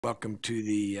Welcome to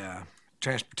the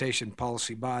Transportation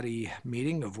Policy Body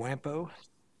meeting of WAMPO.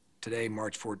 Today,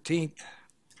 March 14th,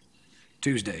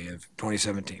 Tuesday of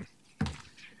 2017.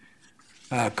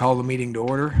 Call the meeting to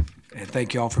order, and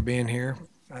thank you all for being here.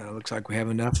 Looks like we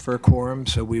have enough for a quorum,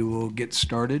 so we will get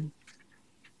started.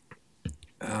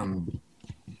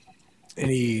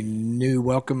 Any new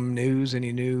welcome news?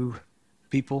 Any new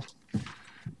people?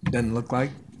 Doesn't look like,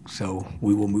 so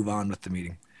we will move on with the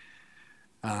meeting.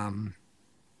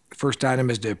 First item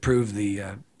is to approve the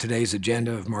today's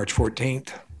agenda of March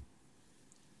 14th.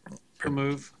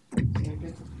 Move.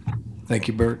 Thank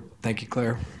you, Bert. Thank you,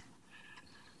 Claire.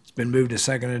 It's been moved and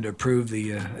seconded to approve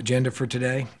the agenda for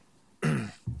today.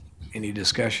 Any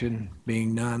discussion?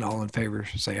 Being none, all in favor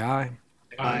say aye.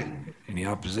 Aye. Any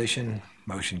opposition?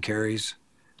 Motion carries.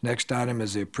 Next item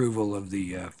is the approval of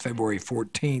the February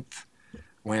 14th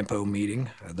WAMPO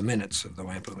meeting, the minutes of the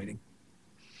WAMPO meeting.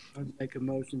 I'd make a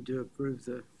motion to approve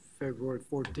the February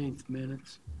 14th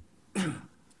minutes.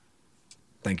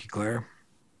 Thank you, Claire.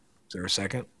 Is there a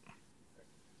second?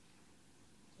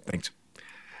 Thanks.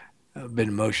 Been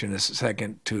a motion, a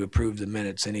second to approve the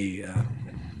minutes. Any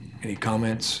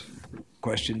comments,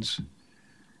 questions?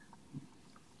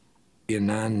 Being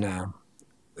none,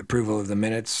 approval of the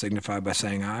minutes signify by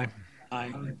saying aye.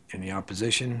 Aye. Any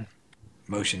opposition?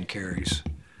 Motion carries.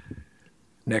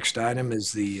 Next item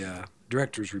is the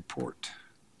director's report.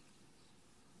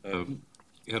 You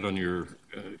had on your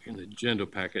in the agenda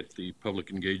packet the public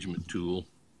engagement tool,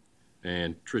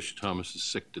 and Tricia Thomas is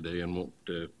sick today and won't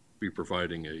be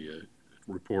providing a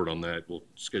report on that. We'll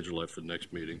schedule that for the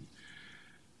next meeting.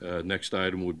 Next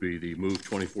item would be the Move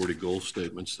 2040 goal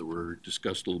statements that were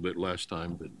discussed a little bit last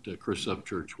time, but Chris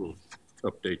Upchurch will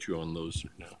update you on those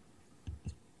now.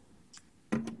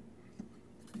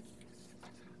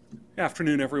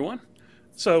 Afternoon, everyone.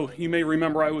 So you may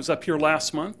remember I was up here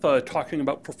last month talking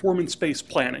about performance-based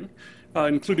planning,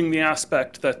 including the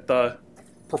aspect that the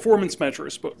performance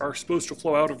measures are supposed to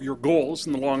flow out of your goals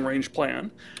in the long-range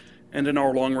plan. And in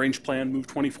our long-range plan, Move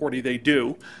 2040, they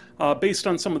do. Based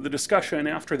on some of the discussion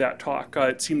after that talk,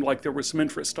 it seemed like there was some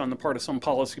interest on the part of some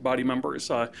policy body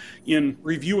members in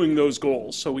reviewing those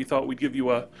goals. So we thought we'd give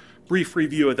you a brief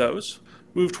review of those.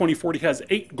 Move 2040 has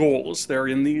 8 goals. They're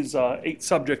in these 8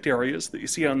 subject areas that you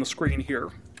see on the screen here.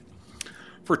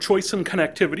 For choice and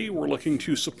connectivity, we're looking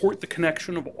to support the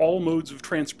connection of all modes of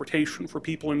transportation for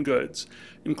people and goods,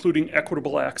 including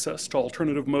equitable access to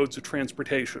alternative modes of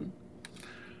transportation.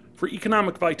 For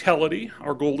economic vitality,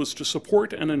 our goal is to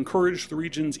support and encourage the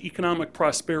region's economic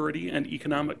prosperity and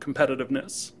economic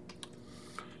competitiveness.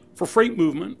 For freight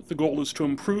movement, the goal is to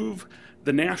improve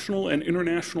the national and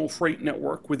international freight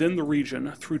network within the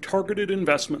region through targeted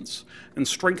investments and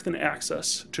strengthen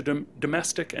access to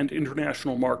domestic and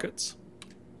international markets.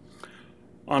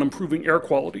 On improving air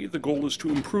quality, the goal is to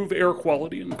improve air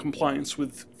quality in compliance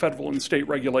with federal and state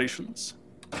regulations.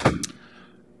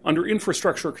 Under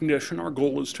infrastructure condition, our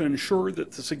goal is to ensure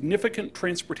that the significant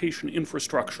transportation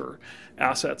infrastructure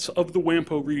assets of the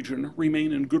WAMPO region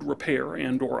remain in good repair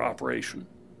and/or operation.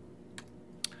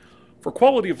 For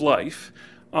quality of life,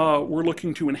 we're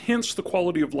looking to enhance the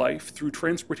quality of life through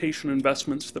transportation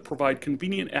investments that provide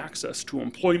convenient access to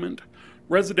employment,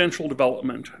 residential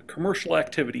development, commercial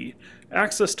activity,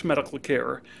 access to medical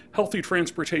care, healthy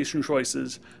transportation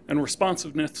choices, and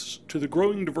responsiveness to the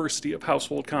growing diversity of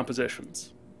household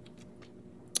compositions.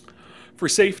 For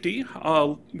safety,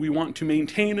 we want to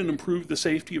maintain and improve the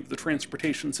safety of the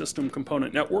transportation system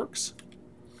component networks.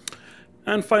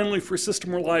 And finally, for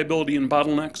system reliability and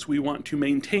bottlenecks, we want to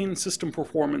maintain system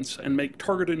performance and make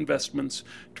targeted investments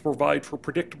to provide for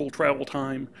predictable travel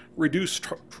time, reduce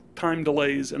time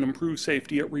delays, and improve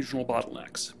safety at regional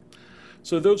bottlenecks.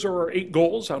 So those are our 8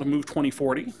 goals out of Move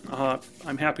 2040.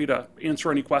 I'm happy to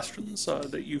answer any questions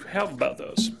that you have about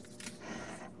those.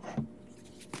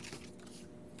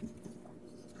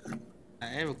 I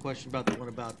have a question about the one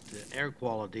about the air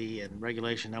quality and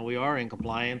regulation. Now, we are in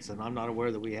compliance, and I'm not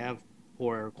aware that we have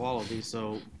poor air quality,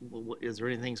 so is there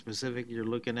anything specific you're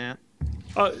looking at?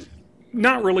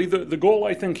 Not really. The goal,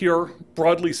 I think, here,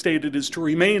 broadly stated, is to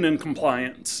remain in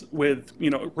compliance with,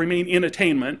 remain in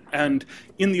attainment, and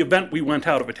in the event we went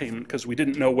out of attainment, because we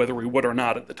didn't know whether we would or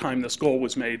not at the time this goal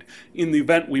was made, in the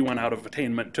event we went out of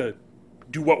attainment, to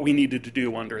do what we needed to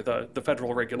do under the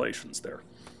federal regulations there.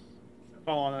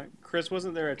 Follow on that. Chris,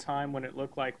 wasn't there a time when it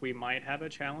looked like we might have a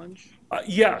challenge?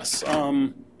 Yes.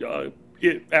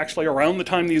 Actually, around the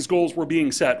time these goals were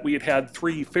being set, we had had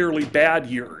 3 fairly bad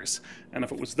years. And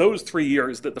if it was those 3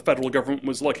 years that the federal government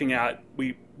was looking at,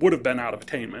 we would have been out of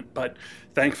attainment. But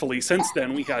thankfully, since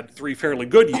then, we had 3 fairly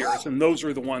good years, and those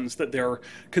are the ones that they're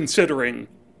considering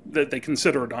that they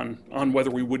considered on whether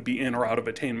we would be in or out of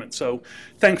attainment. So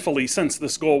thankfully, since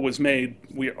this goal was made,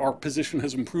 our position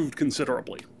has improved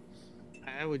considerably.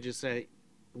 I would just say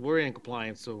we're in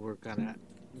compliance, so we're kind of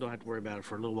don't have to worry about it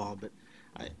for a little while. But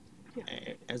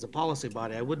as a policy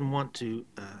body, I wouldn't want to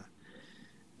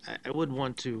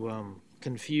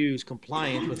confuse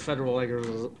compliance with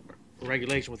federal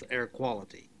regulation with air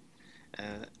quality.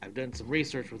 I've done some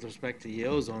research with respect to the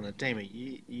ozone attainment.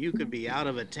 You could be out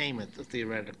of attainment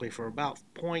theoretically for about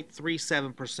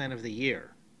 0.37% of the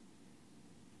year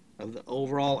of the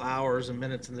overall hours and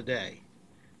minutes in the day.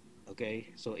 Okay,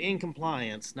 so in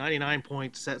compliance, 99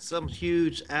 points, that's some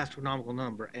huge astronomical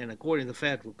number, and according to the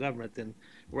federal government, then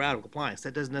we're out of compliance.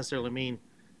 That doesn't necessarily mean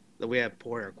that we have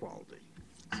poor air quality.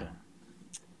 So.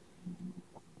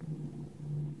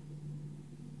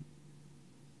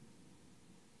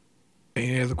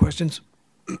 Any other questions?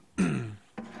 Okay,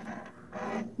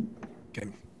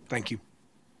 thank you.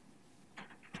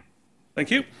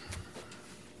 Thank you.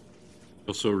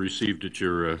 Also received at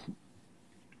your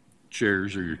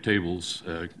chairs or your tables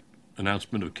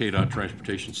announcement of KDOT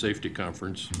Transportation Safety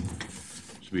Conference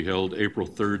to be held April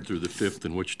 3rd through the 5th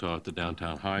in Wichita at the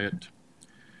Downtown Hyatt.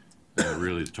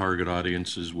 Really, the target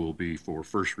audiences will be for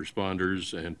first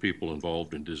responders and people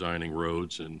involved in designing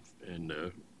roads and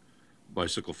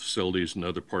bicycle facilities and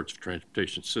other parts of the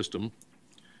transportation system.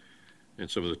 And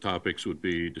some of the topics would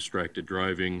be distracted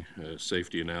driving,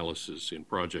 safety analysis in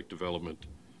project development,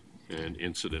 and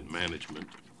incident management.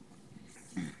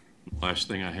 Last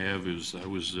thing I have is I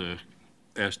was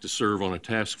asked to serve on a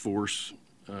task force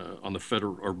on the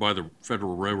federal or by the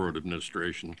Federal Railroad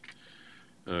Administration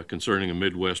concerning a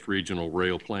Midwest regional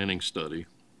rail planning study.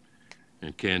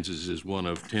 And Kansas is one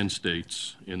of 10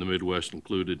 states in the Midwest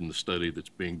included in the study that's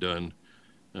being done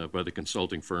by the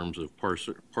consulting firms of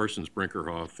Parsons,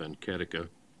 Brinkerhoff, and Ketica.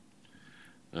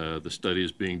 The study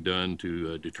is being done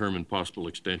to determine possible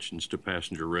extensions to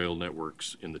passenger rail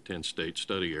networks in the 10-state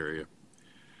study area.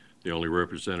 The only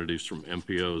representatives from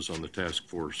MPOs on the task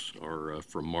force are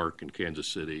from Mark in Kansas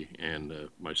City and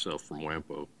myself from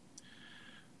WAMPO.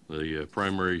 The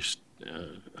primary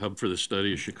hub for the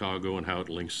study is Chicago and how it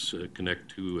links connect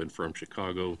to and from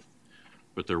Chicago,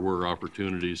 but there were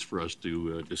opportunities for us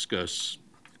to discuss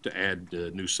to add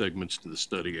new segments to the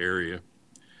study area.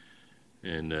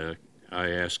 And I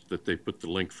asked that they put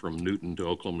the link from Newton to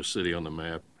Oklahoma City on the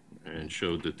map and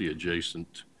showed that the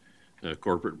adjacent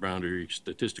corporate boundary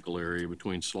statistical area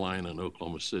between Salina and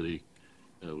Oklahoma City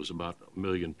was about 1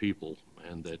 million people,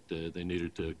 and that they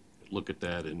needed to look at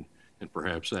that and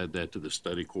perhaps add that to the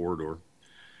study corridor.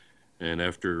 And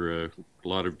after a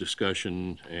lot of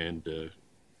discussion and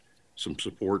some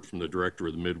support from the director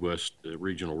of the Midwest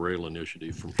Regional Rail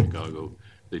Initiative from Chicago,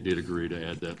 they did agree to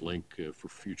add that link for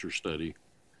future study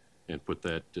and put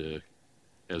that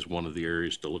as one of the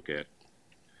areas to look at.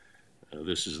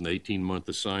 This is an 18-month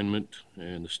assignment,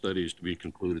 and the study is to be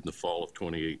concluded in the fall of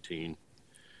 2018.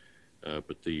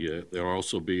 But there will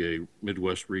also be a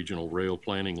Midwest Regional Rail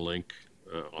Planning link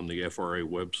on the FRA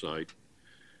website,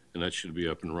 and that should be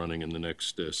up and running in the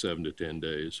next 7 to 10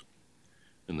 days.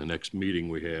 And the next meeting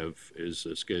we have is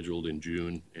scheduled in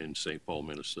June in St. Paul,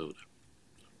 Minnesota.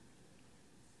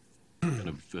 Kind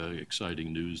of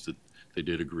exciting news that they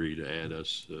did agree to add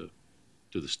us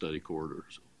to the study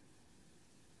corridors.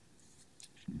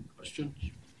 Questions?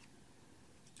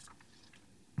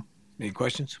 Any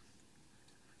questions?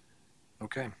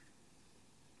 Okay.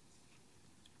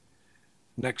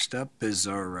 Next up is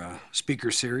our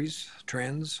speaker series,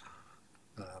 Trends.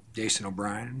 Jason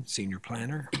O'Brien, Senior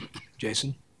Planner.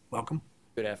 Jason, welcome.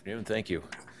 Good afternoon. Thank you.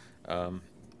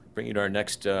 Bring you to our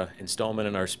next installment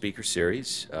in our speaker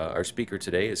series. Our speaker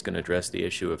today is going to address the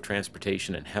issue of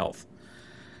transportation and health.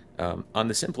 On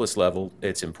the simplest level,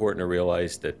 it's important to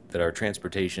realize that our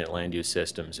transportation and land use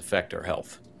systems affect our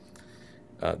health.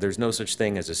 There's no such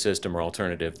thing as a system or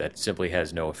alternative that simply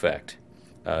has no effect.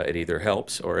 It either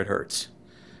helps or it hurts.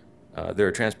 There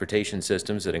are transportation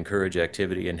systems that encourage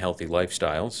activity and healthy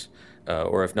lifestyles,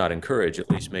 or if not encourage, at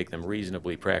least make them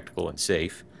reasonably practical and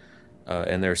safe.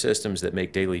 And there are systems that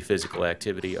make daily physical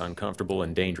activity uncomfortable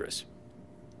and dangerous.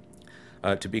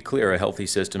 To be clear, a healthy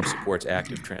system supports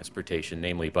active transportation,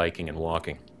 namely biking and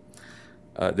walking.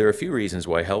 There are a few reasons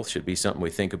why health should be something we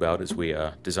think about as we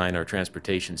design our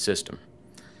transportation system.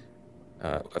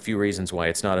 A few reasons why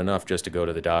it's not enough just to go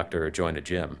to the doctor or join a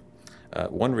gym.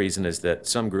 One reason is that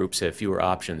some groups have fewer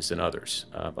options than others.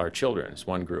 Our children is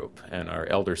one group, and our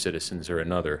elder citizens are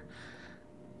another.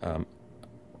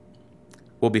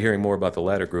 We'll be hearing more about the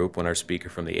latter group when our speaker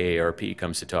from the AARP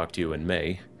comes to talk to you in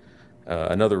May.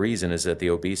 Another reason is that the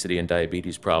obesity and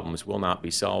diabetes problems will not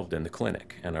be solved in the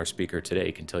clinic, and our speaker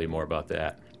today can tell you more about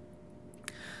that.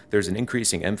 There's an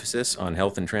increasing emphasis on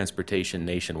health and transportation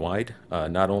nationwide,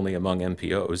 not only among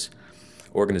MPOs,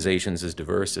 organizations as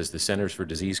diverse as the Centers for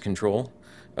Disease Control,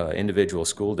 individual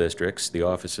school districts, the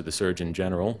Office of the Surgeon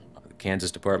General, the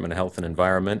Kansas Department of Health and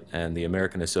Environment, and the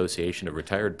American Association of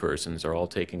Retired Persons are all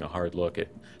taking a hard look at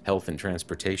health and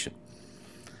transportation.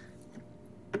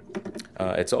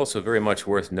 It's also very much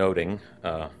worth noting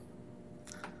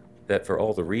that for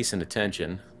all the recent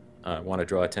attention, I want to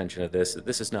draw attention to this, that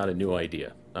this is not a new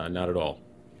idea, not at all.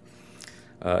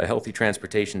 A healthy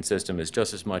transportation system is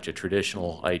just as much a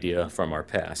traditional idea from our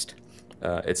past.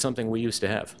 It's something we used to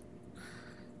have.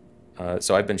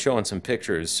 So I've been showing some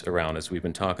pictures around as we've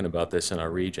been talking about this in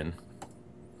our region.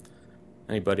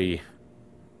 Anybody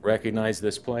recognize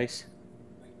this place?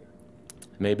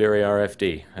 Mayberry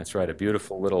RFD. That's right, a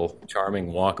beautiful little charming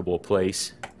walkable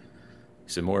place.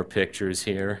 Some more pictures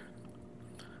here.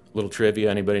 Little trivia,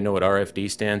 anybody know what RFD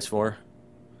stands for?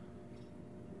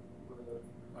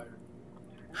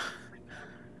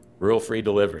 Rural Free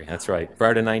Delivery, that's right.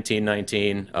 Prior to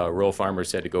 1919, rural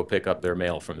farmers had to go pick up their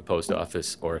mail from the post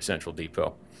office or a central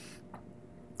depot.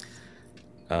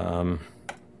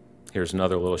 Here's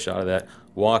another little shot of that.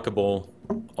 Walkable,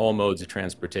 all modes of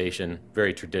transportation,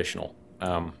 very traditional.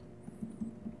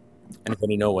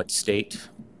 Anybody know what state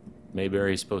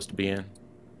Mayberry is supposed to be in?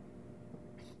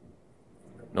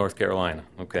 North Carolina.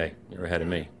 Okay, you're ahead of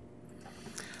me.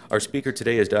 Our speaker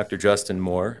today is Dr. Justin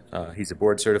Moore. He's a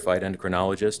board-certified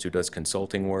endocrinologist who does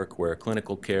consulting work where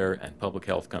clinical care and public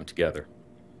health come together.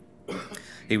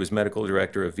 He was medical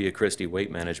director of Via Christi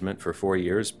Weight Management for 4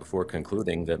 years before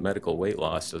concluding that medical weight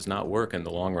loss does not work in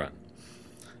the long run.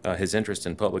 His interest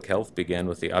in public health began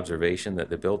with the observation that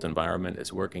the built environment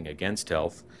is working against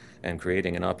health and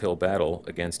creating an uphill battle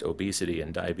against obesity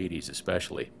and diabetes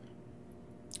especially.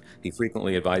 He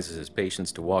frequently advises his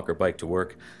patients to walk or bike to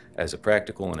work as a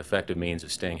practical and effective means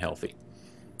of staying healthy.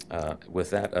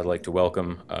 With that, I'd like to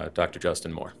welcome Dr.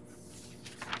 Justin Moore.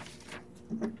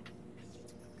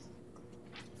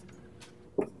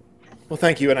 Well,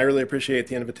 thank you, and I really appreciate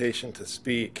the invitation to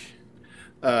speak.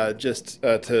 Just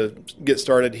to get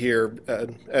started here,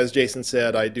 as Jason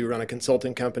said, I do run a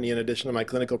consulting company in addition to my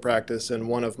clinical practice, and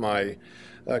one of my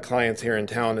clients here in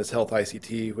town is Health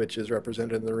ICT, which is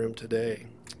represented in the room today.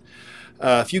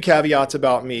 A few caveats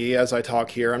about me as I talk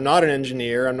here. I'm not an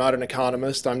engineer, I'm not an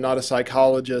economist, I'm not a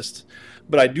psychologist,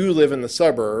 but I do live in the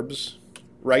suburbs,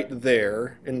 right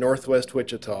there in northwest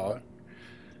Wichita.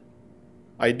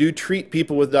 I do treat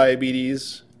people with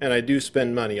diabetes, and I do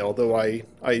spend money, although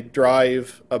I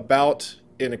drive about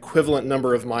an equivalent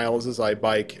number of miles as I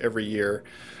bike every year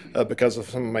because of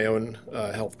some of my own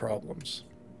health problems.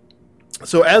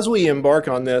 So as we embark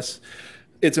on this,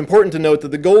 it's important to note that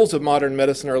the goals of modern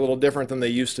medicine are a little different than they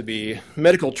used to be.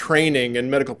 Medical training and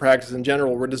medical practice in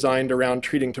general were designed around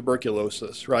treating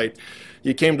tuberculosis, right?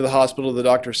 You came to the hospital, the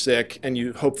doctor's sick, and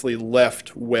you hopefully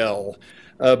left well.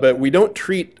 But we don't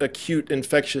treat acute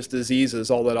infectious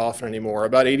diseases all that often anymore.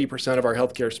 About 80% of our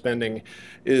healthcare spending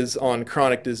is on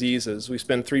chronic diseases. We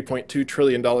spend $3.2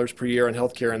 trillion per year on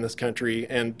healthcare in this country,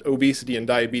 and obesity and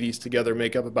diabetes together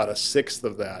make up about 1/6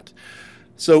 of that.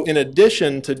 So in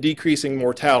addition to decreasing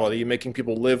mortality, making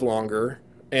people live longer,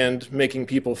 and making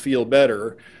people feel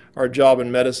better, our job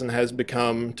in medicine has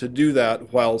become to do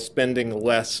that while spending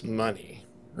less money,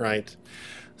 right?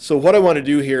 So what I want to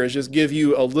do here is just give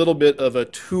you a little bit of a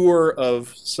tour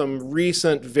of some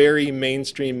recent, very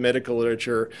mainstream medical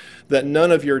literature that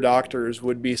none of your doctors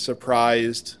would be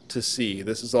surprised to see.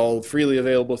 This is all freely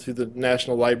available through the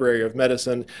National Library of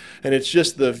Medicine, and it's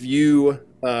just the view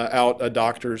out a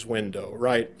doctor's window,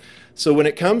 right? So when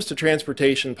it comes to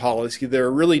transportation policy, there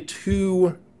are really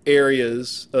two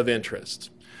areas of interest.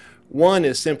 One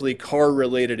is simply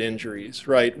car-related injuries,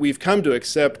 right? We've come to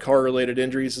accept car-related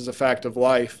injuries as a fact of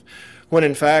life, when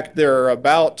in fact there are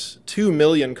about 2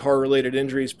 million car-related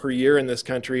injuries per year in this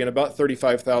country and about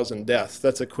 35,000 deaths.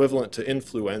 That's equivalent to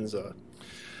influenza.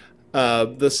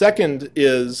 The second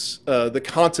is the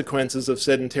consequences of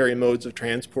sedentary modes of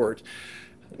transport.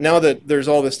 Now that there's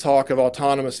all this talk of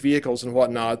autonomous vehicles and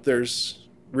whatnot, there's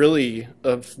really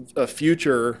a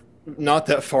future not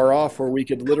that far off where we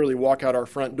could literally walk out our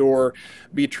front door,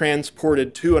 be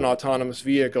transported to an autonomous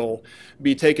vehicle,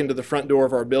 be taken to the front door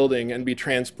of our building, and be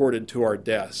transported to our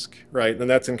desk, right? And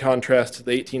that's in contrast to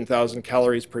the 18,000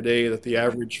 calories per day that the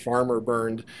average farmer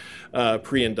burned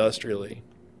pre-industrially.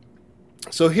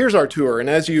 So here's our tour, and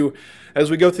as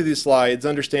we go through these slides,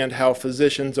 understand how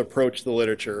physicians approach the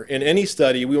literature. In any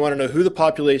study, we want to know who the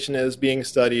population is being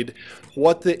studied,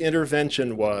 what the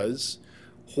intervention was,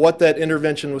 what that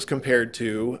intervention was compared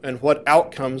to, and what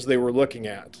outcomes they were looking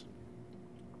at.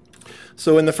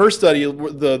 So in the first study,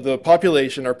 the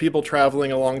population are people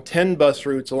traveling along 10 bus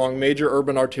routes along major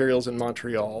urban arterials in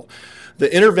Montreal.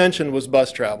 The intervention was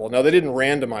bus travel. Now, they didn't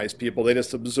randomize people. They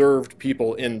just observed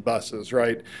people in buses,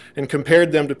 right? And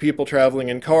compared them to people traveling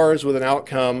in cars with an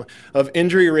outcome of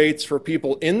injury rates for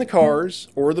people in the cars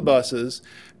or the buses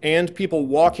and people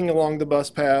walking along the bus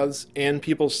paths and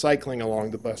people cycling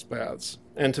along the bus paths.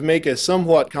 And to make a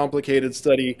somewhat complicated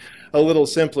study a little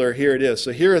simpler, here it is.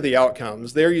 So here are the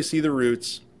outcomes. There you see the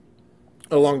routes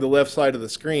along the left side of the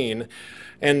screen.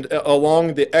 And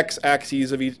along the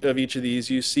x-axis of each of these,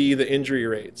 you see the injury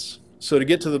rates. So to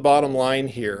get to the bottom line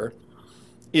here,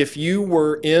 if you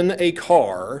were in a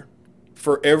car,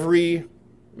 for every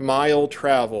mile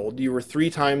traveled, you were 3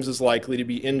 times as likely to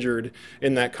be injured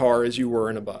in that car as you were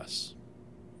in a bus.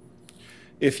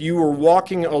 If you were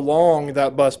walking along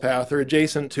that bus path or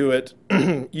adjacent to it,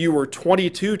 you were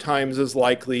 22 times as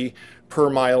likely per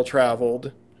mile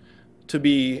traveled to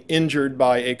be injured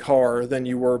by a car than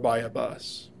you were by a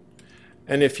bus.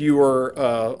 And if you were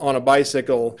on a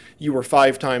bicycle, you were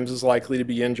 5 times as likely to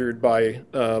be injured by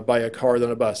a car than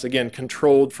a bus. Again,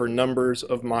 controlled for numbers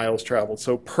of miles traveled.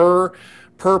 So per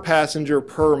passenger,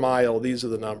 per mile, these are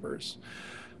the numbers.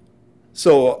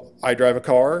 So I drive a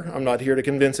car. I'm not here to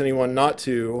convince anyone not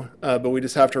to, but we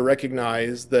just have to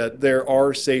recognize that there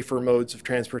are safer modes of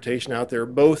transportation out there,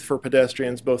 both for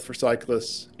pedestrians, both for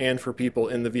cyclists, and for people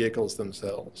in the vehicles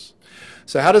themselves.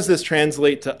 So how does this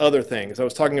translate to other things? I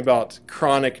was talking about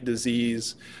chronic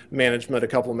disease management a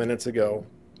couple minutes ago.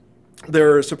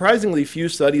 There are surprisingly few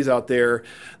studies out there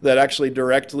that actually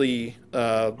directly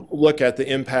look at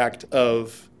the impact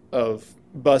of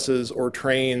buses or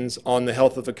trains on the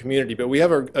health of a community, but we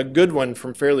have a good one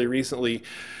from fairly recently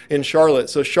in Charlotte.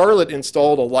 So Charlotte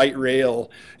installed a light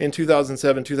rail in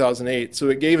 2007, 2008, so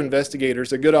it gave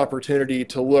investigators a good opportunity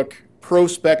to look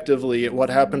prospectively at what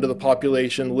happened to the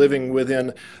population living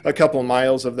within a couple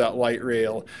miles of that light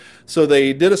rail. So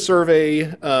they did a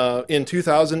survey in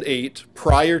 2008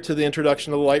 prior to the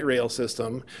introduction of the light rail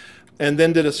system, and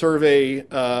then did a survey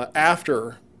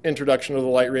after introduction of the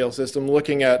light rail system,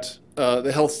 looking at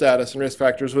the health status and risk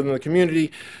factors within the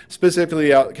community,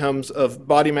 specifically outcomes of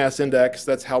body mass index,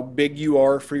 that's how big you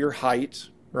are for your height,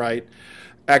 right?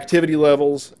 Activity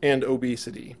levels, and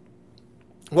obesity.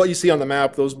 What you see on the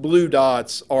map, those blue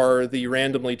dots are the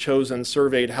randomly chosen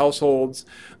surveyed households.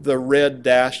 The red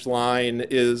dashed line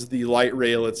is the light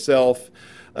rail itself.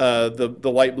 The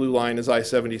light blue line is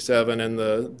I-77, and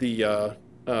the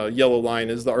yellow line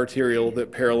is the arterial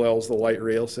that parallels the light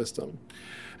rail system.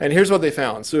 And here's what they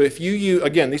found. So if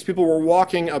again, these people were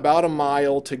walking about a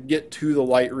mile to get to the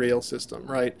light rail system,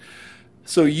 right?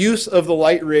 So use of the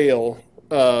light rail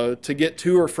to get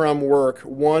to or from work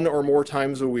 1 or more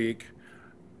times a week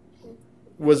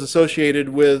was associated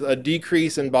with a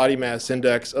decrease in body mass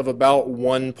index of about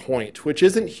 1 point, which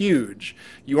isn't huge.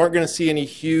 You aren't going to see any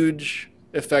huge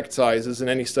effect sizes in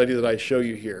any study that I show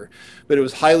you here, but it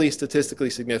was highly statistically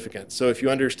significant. So if you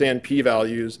understand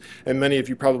p-values, and many of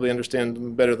you probably understand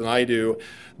them better than I do,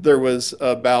 there was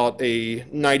about a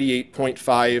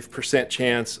 98.5%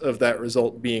 chance of that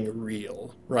result being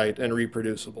real, right, and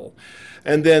reproducible.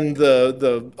 And then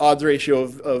the odds ratio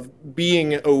of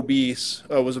being obese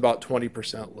was about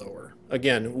 20% lower.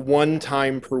 Again, 1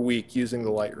 time per week using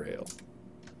the light rail.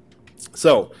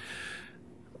 So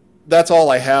that's all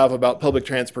I have about public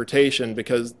transportation,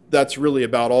 because that's really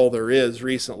about all there is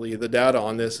recently. The data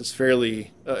on this is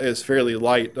fairly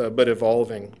light, but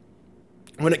evolving.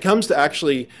 When it comes to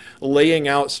actually laying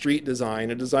out street design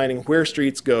and designing where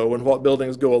streets go and what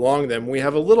buildings go along them, we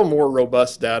have a little more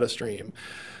robust data stream.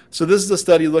 So this is a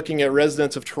study looking at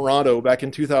residents of Toronto back in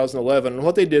 2011. And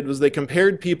what they did was they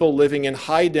compared people living in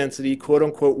high density, quote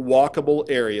unquote, walkable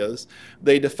areas.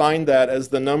 They defined that as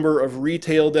the number of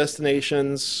retail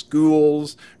destinations,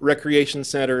 schools, recreation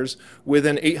centers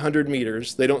within 800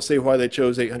 meters. They don't say why they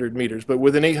chose 800 meters, but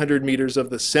within 800 meters of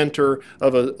the center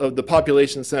of the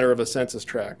population center of a census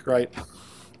tract, right?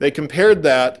 They compared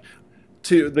that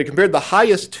they compared the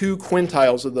highest 2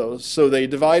 quintiles of those. So they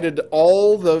divided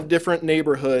all the different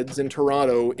neighborhoods in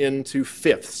Toronto into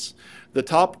fifths. The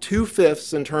top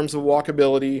 2/5 in terms of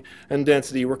walkability and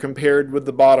density were compared with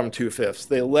the bottom 2/5.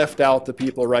 They left out the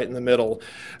people right in the middle,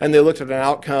 and they looked at an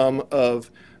outcome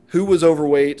of who was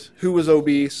overweight, who was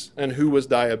obese, and who was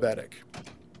diabetic.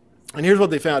 And here's what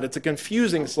they found. It's a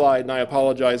confusing slide, and I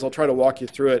apologize. I'll try to walk you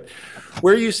through it.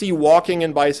 Where you see walking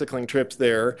and bicycling trips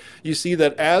there, you see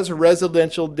that as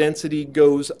residential density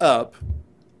goes up,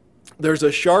 there's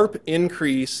a sharp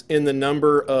increase in the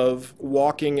number of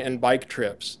walking and bike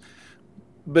trips.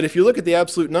 But if you look at the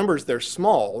absolute numbers, they're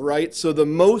small, right? So the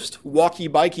most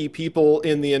walkie-bikey people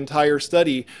in the entire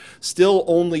study still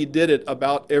only did it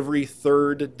about every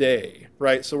third day,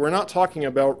 right? So we're not talking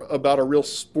about a real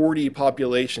sporty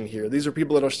population here. These are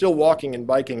people that are still walking and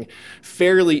biking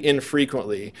fairly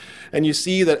infrequently. And you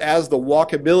see that as the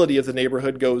walkability of the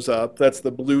neighborhood goes up, that's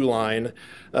the blue line,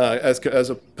 as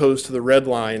opposed to the red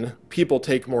line, people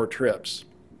take more trips.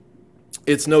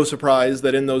 It's no surprise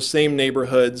that in those same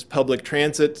neighborhoods, public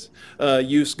transit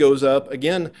use goes up.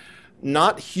 Again,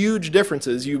 not huge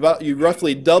differences. You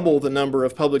roughly double the number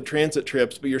of public transit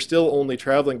trips, but you're still only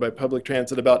traveling by public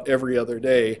transit about every other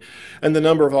day. And the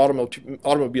number of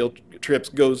automobile trips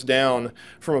goes down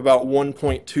from about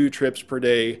 1.2 trips per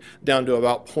day down to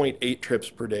about 0.8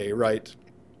 trips per day, right?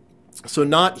 So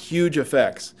not huge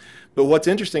effects. But what's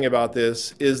interesting about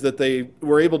this is that they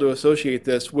were able to associate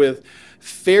this with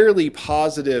fairly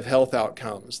positive health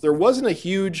outcomes. There wasn't a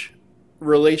huge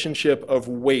relationship of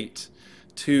weight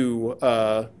to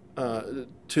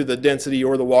the density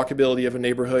or the walkability of a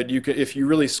neighborhood. You could, if you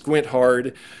really squint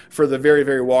hard for the very,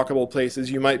 very walkable places,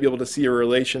 you might be able to see a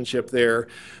relationship there.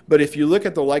 But if you look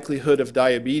at the likelihood of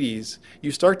diabetes,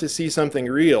 you start to see something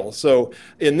real. So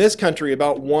in this country,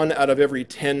 about 1 out of every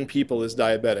 10 people is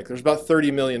diabetic. There's about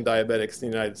 30 million diabetics in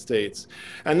the United States.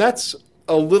 And that's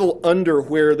a little under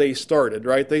where they started,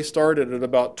 right? They started at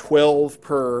about 12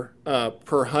 per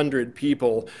 100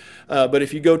 people. But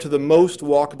if you go to the most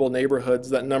walkable neighborhoods,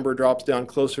 that number drops down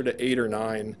closer to 8 or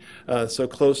 9, so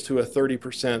close to a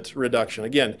 30% reduction.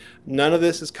 Again, none of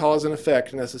this is cause and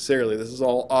effect necessarily. This is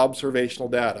all observational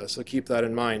data, so keep that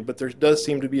in mind. But there does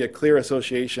seem to be a clear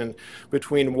association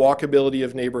between walkability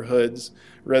of neighborhoods,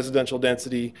 residential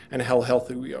density, and how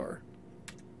healthy we are.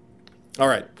 All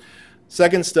right.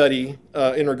 Second study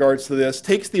in regards to this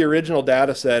takes the original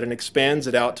data set and expands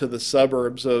it out to the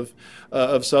suburbs of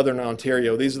southern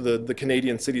Ontario. These are the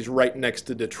Canadian cities right next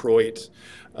to Detroit,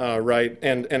 right?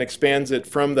 And expands it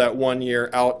from that 1 year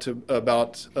out to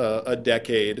about a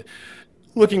decade.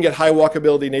 Looking at high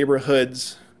walkability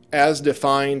neighborhoods as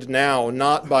defined now,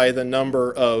 not by the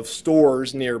number of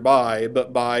stores nearby,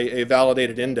 but by a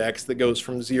validated index that goes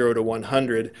from 0 to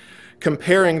 100,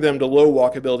 comparing them to low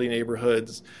walkability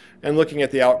neighborhoods and looking at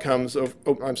the outcomes of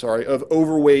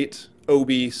overweight,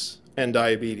 obese, and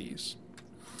diabetes.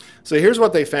 So here's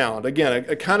what they found. Again,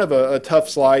 a kind of a tough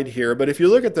slide here, but if you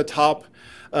look at the top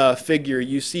figure,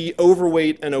 you see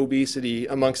overweight and obesity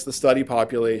amongst the study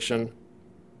population.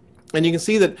 And you can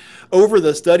see that over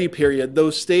the study period,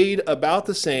 those stayed about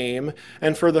the same.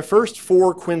 And for the first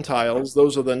 4 quintiles,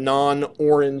 those are the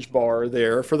non-orange bar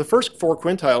there, for the first 4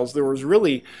 quintiles, there was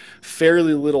really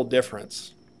fairly little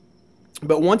difference.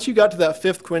 But once you got to that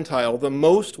 5th quintile, the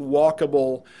most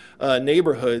walkable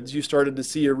neighborhoods, you started to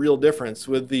see a real difference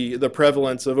with the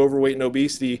prevalence of overweight and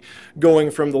obesity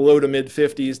going from the low to mid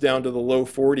 50s down to the low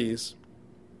 40s.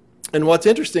 And what's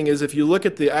interesting is if you look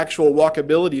at the actual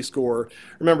walkability score,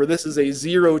 remember this is a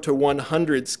 0 to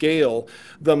 100 scale,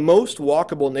 the most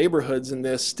walkable neighborhoods in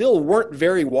this still weren't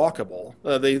very walkable.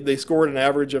 They scored an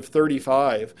average of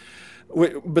 35,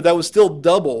 but that was still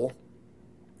double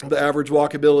the average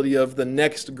walkability of the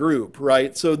next group,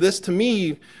 right? So this to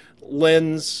me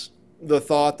lends the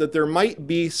thought that there might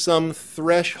be some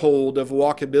threshold of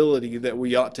walkability that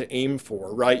we ought to aim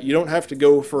for, right? You don't have to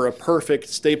go for a perfect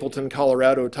Stapleton,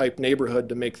 Colorado type neighborhood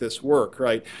to make this work,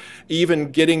 right?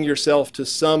 Even getting yourself to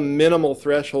some minimal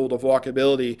threshold of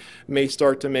walkability may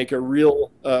start to make a real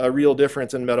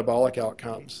difference in metabolic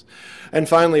outcomes. And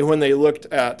finally, when they looked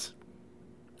at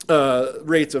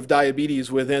rates of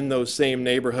diabetes within those same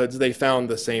neighborhoods, they found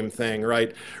the same thing,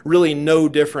 right? Really no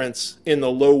difference in the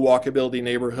low walkability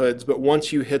neighborhoods, but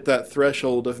once you hit that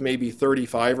threshold of maybe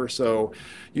 35 or so,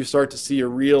 you start to see a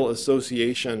real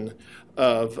association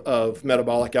of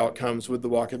metabolic outcomes with the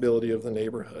walkability of the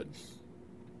neighborhood.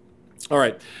 All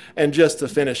right, and just to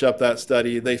finish up that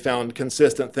study, they found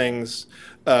consistent things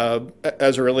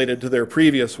as related to their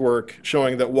previous work,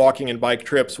 showing that walking and bike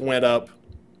trips went up,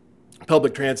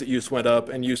 public transit use went up,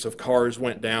 and use of cars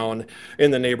went down in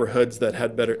the neighborhoods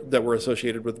that were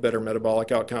associated with better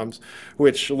metabolic outcomes,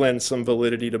 which lends some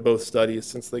validity to both studies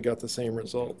since they got the same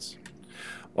results.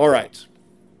 All right.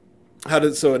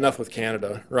 So enough with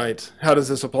Canada, right? How does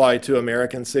this apply to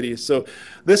American cities? So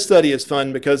this study is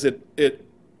fun because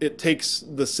it takes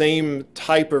the same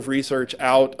type of research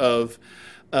out of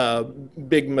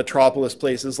big metropolis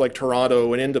places like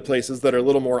Toronto and into places that are a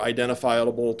little more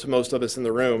identifiable to most of us in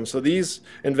the room. So these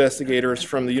investigators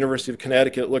from the University of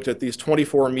Connecticut looked at these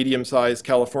 24 medium-sized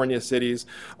California cities,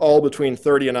 all between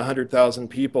 30 and 100,000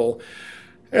 people,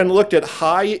 and looked at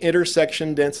high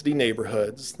intersection density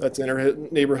neighborhoods. That's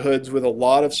neighborhoods with a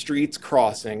lot of streets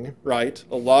crossing, right?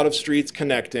 A lot of streets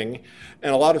connecting,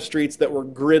 and a lot of streets that were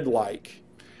grid-like.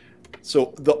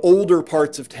 So the older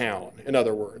parts of town, in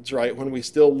other words, right, when we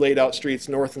still laid out streets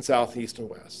north and south, east and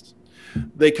west.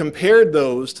 They compared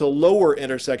those to lower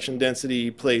intersection density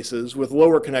places with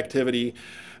lower connectivity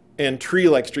and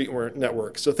tree-like street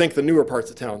networks. So think the newer parts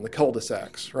of town, the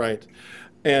cul-de-sacs, right?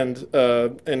 And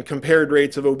compared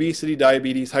rates of obesity,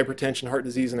 diabetes, hypertension, heart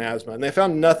disease, and asthma. And they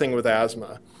found nothing with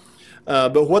asthma.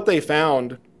 But what they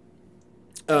found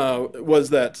was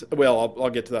that, well, I'll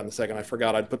get to that in a second. I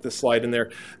forgot I'd put this slide in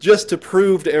there just to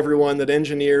prove to everyone that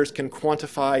engineers can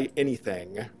quantify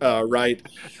anything, right?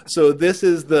 So this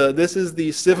is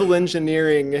the civil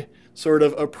engineering sort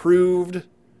of approved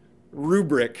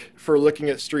rubric for looking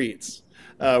at streets,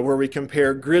 where we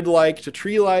compare grid-like to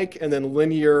tree-like and then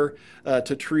linear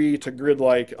to tree to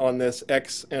grid-like on this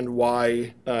X and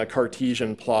Y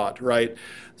Cartesian plot, right?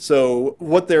 So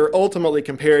what they're ultimately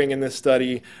comparing in this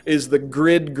study is the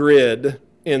grid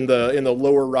in the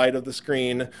lower right of the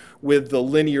screen with the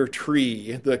linear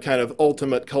tree, the kind of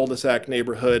ultimate cul-de-sac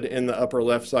neighborhood in the upper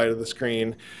left side of the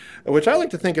screen, which I like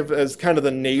to think of as kind of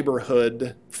the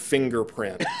neighborhood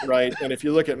fingerprint, right? And if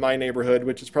you look at my neighborhood,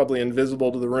 which is probably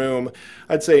invisible to the room,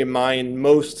 I'd say mine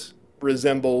most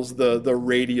resembles the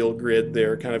radial grid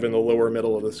there, kind of in the lower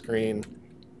middle of the screen.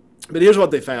 But here's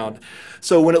what they found.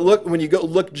 So when you go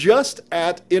look just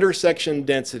at intersection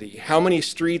density, how many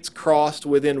streets crossed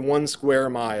within 1 square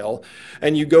mile,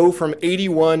 and you go from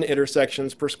 81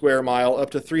 intersections per square mile up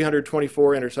to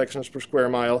 324 intersections per square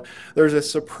mile, there's a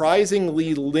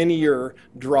surprisingly linear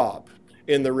drop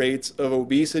in the rates of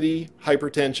obesity,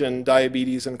 hypertension,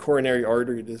 diabetes, and coronary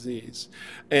artery disease.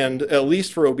 And at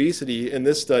least for obesity in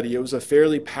this study, it was a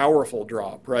fairly powerful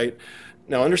drop, right?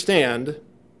 Now understand,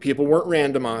 people weren't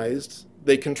randomized.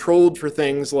 They controlled for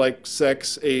things like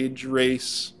sex, age,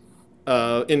 race,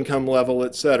 income level,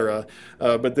 etc.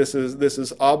 But this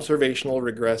is observational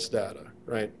regress data,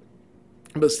 right?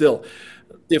 But still,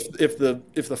 if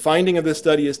the finding of this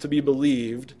study is to be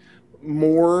believed,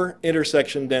 more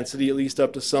intersection density, at least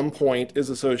up to some point, is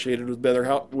associated with better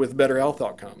health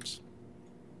outcomes.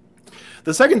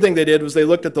 The second thing they did was they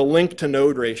looked at the link to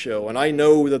node ratio, and I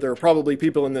know that there are probably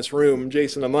people in this room,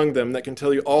 Jason among them, that can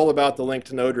tell you all about the link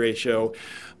to node ratio.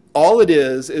 All it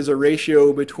is a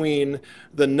ratio between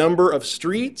the number of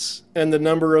streets and the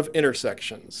number of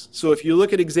intersections. So if you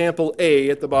look at example A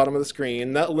at the bottom of the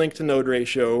screen, that link to node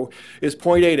ratio is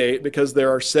 0.88 because there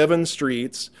are 7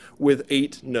 streets with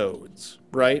 8 nodes,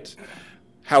 right?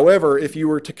 However, if you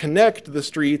were to connect the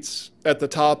streets at the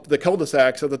top, the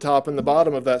cul-de-sacs at the top and the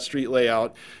bottom of that street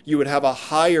layout, you would have a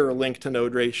higher link to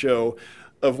node ratio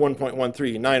of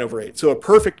 1.13, 9 over 8. So a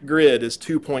perfect grid is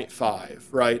 2.5,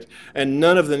 right? And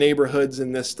none of the neighborhoods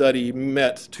in this study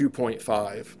met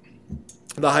 2.5.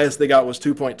 The highest they got was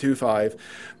 2.25.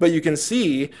 But you can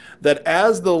see that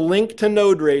as the link to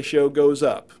node ratio goes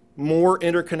up, more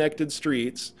interconnected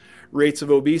streets, rates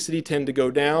of obesity tend to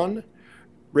go down,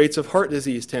 rates of heart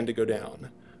disease tend to go down.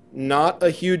 Not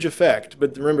a huge effect,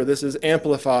 but remember, this is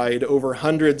amplified over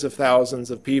hundreds of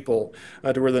thousands of people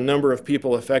to where the number of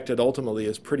people affected ultimately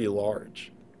is pretty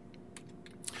large.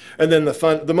 And then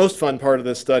the most fun part of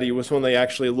this study was when they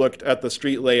actually looked at the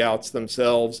street layouts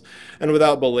themselves, and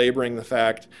without belaboring the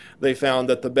fact, they found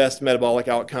that the best metabolic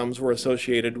outcomes were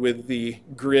associated with the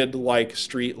grid-like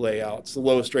street layouts, the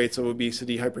lowest rates of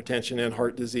obesity, hypertension, and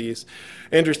heart disease.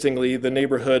 Interestingly, the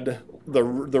neighborhood, the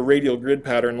radial grid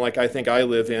pattern, like I think I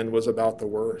live in, was about the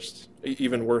worst,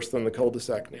 even worse than the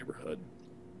cul-de-sac neighborhood.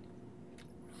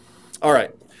 All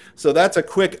right. So that's a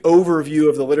quick overview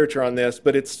of the literature on this,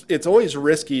 but it's always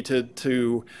risky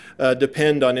to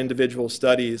depend on individual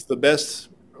studies. The best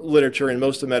literature in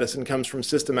most of medicine comes from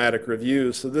systematic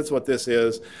reviews, so that's what this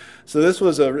is. So this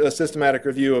was a systematic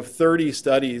review of 30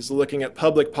 studies looking at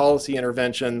public policy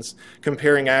interventions,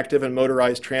 comparing active and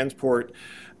motorized transport,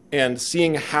 and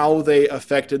seeing how they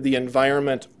affected the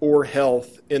environment or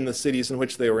health in the cities in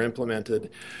which they were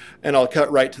implemented. And I'll cut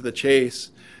right to the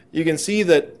chase. You can see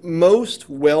that most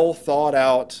well thought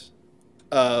out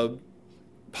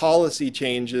policy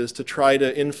changes to try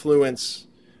to influence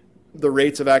the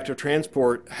rates of active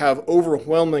transport have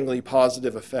overwhelmingly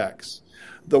positive effects.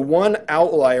 The one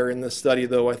outlier in this study,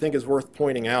 though, I think is worth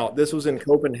pointing out. This was in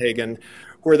Copenhagen,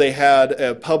 where they had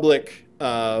a public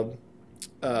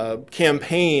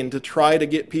campaign to try to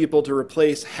get people to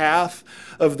replace half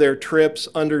of their trips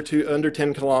under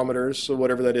 10 kilometers, so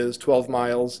whatever that is, 12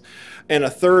 miles, and a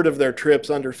third of their trips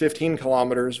under 15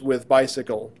 kilometers with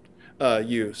bicycle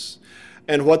use.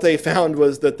 And what they found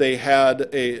was that they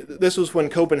had this was when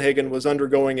Copenhagen was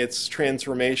undergoing its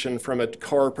transformation from a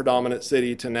car predominant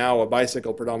city to now a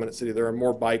bicycle predominant city. There are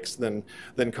more bikes than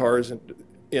cars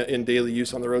in daily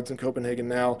use on the roads in Copenhagen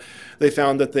now. They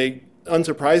found that they,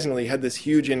 unsurprisingly, had this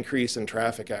huge increase in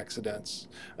traffic accidents,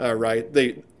 right?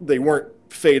 They weren't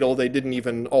fatal. They didn't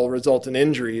even all result in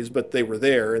injuries, but they were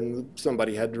there, and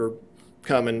somebody had to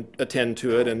come and attend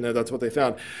to it, and that's what they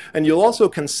found. And you'll also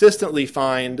consistently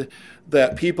find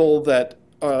that people that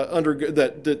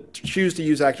that choose to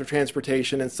use active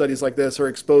transportation in studies like this are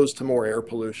exposed to more air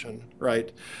pollution,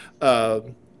 right?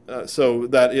 So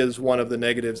that is one of the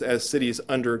negatives as cities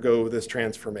undergo this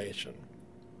transformation.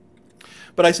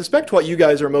 But I suspect what you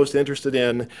guys are most interested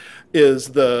in is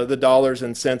the dollars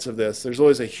and cents of this. There's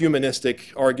always a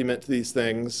humanistic argument to these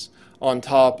things on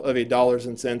top of a dollars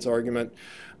and cents argument.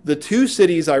 The two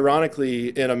cities,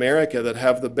 ironically, in America that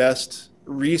have the best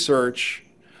research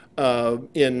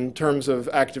in terms of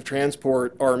active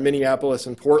transport are Minneapolis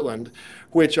and Portland,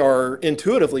 which are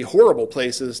intuitively horrible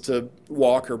places to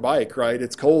walk or bike, right?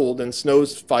 It's cold and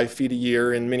snows 5 feet a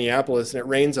year in Minneapolis, and it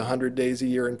rains 100 days a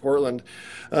year in Portland.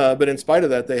 But in spite of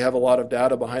that, they have a lot of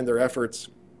data behind their efforts.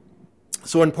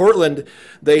 So in Portland,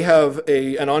 they have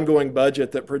an ongoing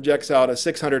budget that projects out a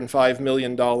 $605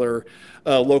 million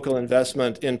local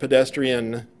investment in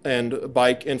pedestrian and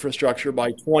bike infrastructure by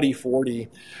 2040.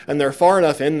 And they're far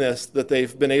enough in this that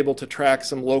they've been able to track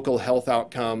some local health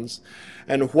outcomes.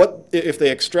 And what if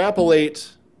they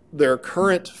extrapolate their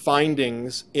current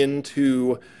findings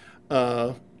into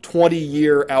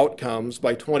 20-year outcomes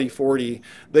by 2040,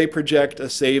 they project a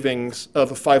savings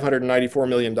of $594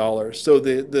 million. So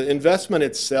the investment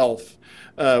itself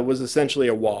was essentially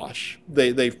a wash.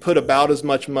 They've put about as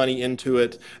much money into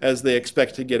it as they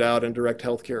expect to get out in direct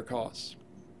healthcare costs.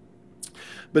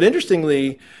 But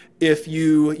interestingly, if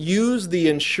you use the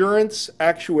insurance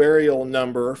actuarial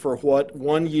number for what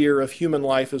 1 year of human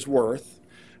life is worth,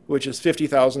 which is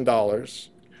 $50,000,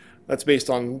 that's based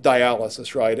on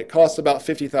dialysis, right? It costs about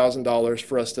 $50,000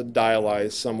 for us to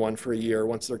dialyze someone for a year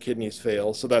once their kidneys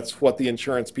fail. So that's what the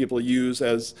insurance people use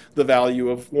as the value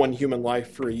of one human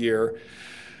life for a year.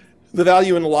 The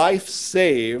value in life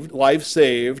saved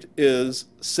is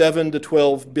 $7 to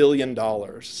 $12 billion.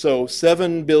 So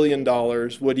 $7 billion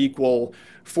would equal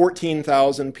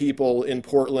 14,000 people in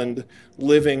Portland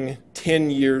living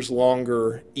 10 years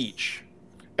longer each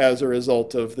as a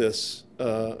result of this.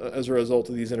 As a result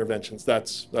of these interventions.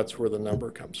 That's where the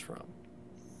number comes from.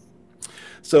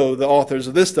 So the authors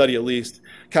of this study, at least,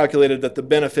 calculated that the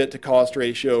benefit to cost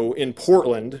ratio in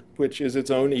Portland, which is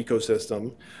its own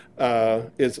ecosystem,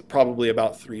 is probably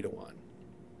about 3 to 1.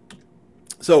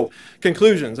 So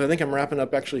conclusions. I think I'm wrapping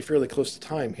up actually fairly close to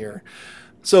time here.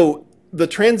 So the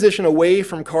transition away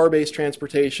from car-based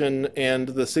transportation and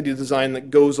the city design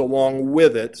that goes along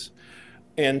with it,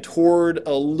 and toward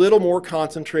a little more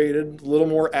concentrated, a little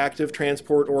more active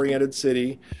transport-oriented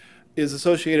city, is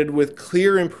associated with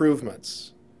clear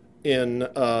improvements in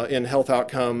health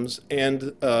outcomes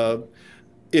and,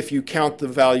 if you count the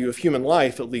value of human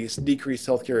life, at least, decreased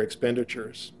healthcare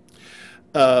expenditures.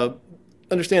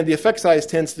 Understand the effect size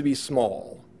tends to be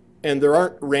small, and there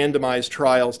aren't randomized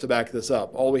trials to back this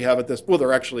up. All we have at this, well,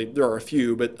 there are a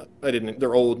few, but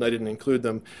they're old and I didn't include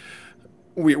them.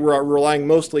 We're relying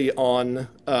mostly on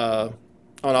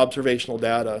observational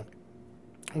data.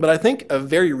 But I think a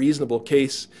very reasonable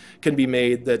case can be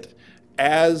made that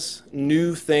as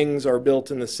new things are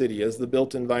built in the city, as the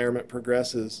built environment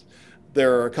progresses,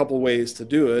 there are a couple ways to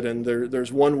do it. And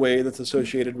there's one way that's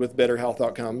associated with better health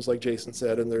outcomes, like Jason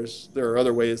said, and there are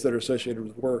other ways that are associated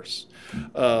with worse.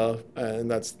 And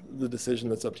that's the decision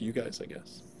that's up to you guys, I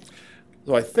guess.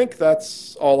 So I think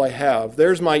that's all I have.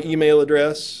 There's my email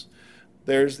address.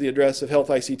 There's the address of Health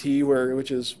ICT, which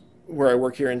is where I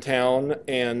work here in town,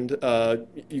 and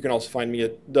you can also find me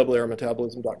at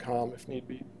doublearrow.metabolism.com if need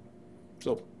be.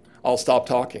 So I'll stop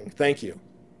talking. Thank you.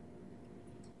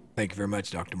 Thank you very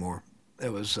much, Dr. Moore.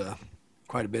 That was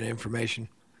quite a bit of information.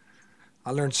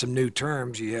 I learned some new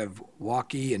terms. You have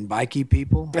walkie and bikey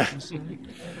people.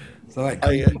 So like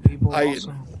people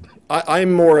also.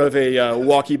 I'm more of a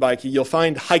walkie-bikey. You'll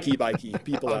find hikey-bikey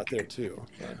people out there too.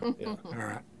 Yeah. All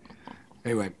right.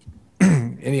 Anyway,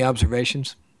 any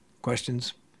observations,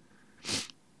 questions?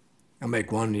 I'll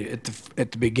make one.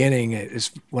 At the beginning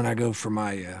is when I go for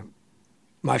my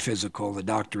physical, the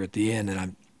doctor at the end,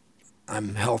 and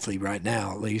I'm healthy right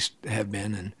now, at least have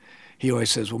been, and he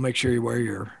always says, well, make sure you wear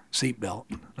your seatbelt.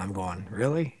 I'm going,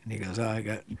 really? And he goes,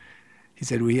 he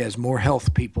said, well, he has more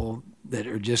health people that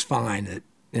are just fine that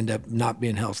end up not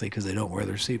being healthy because they don't wear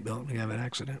their seatbelt and they have an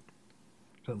accident.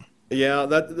 So. Yeah,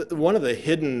 one of the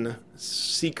hidden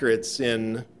secrets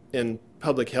in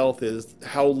public health is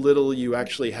how little you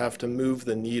actually have to move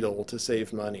the needle to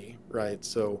save money, right?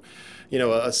 So, you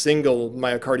know, a single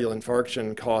myocardial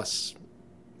infarction costs,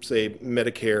 say,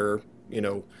 Medicare, you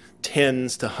know,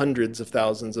 tens to hundreds of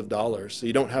thousands of dollars. So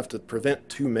you don't have to prevent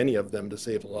too many of them to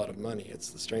save a lot of money.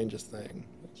 It's the strangest thing.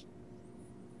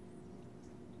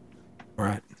 All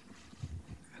right.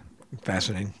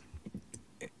 Fascinating.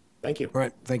 Thank you. All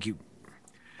right, thank you.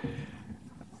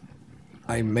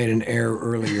 I made an error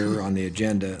earlier on the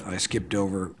agenda. I skipped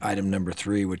over item number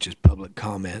 3, which is public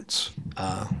comments.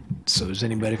 So does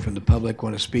anybody from the public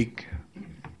want to speak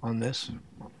on this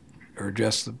or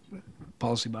address the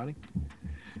policy body?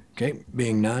 Okay,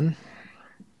 being none,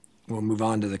 we'll move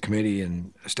on to the committee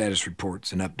and status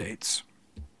reports and updates.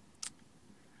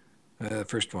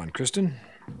 First one, Kristen,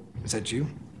 is that you?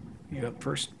 You up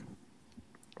first?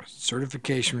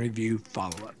 Certification review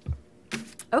follow-up.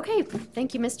 Okay,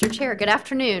 thank you, Mr. Chair. Good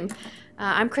afternoon.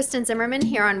 I'm Kristen Zimmerman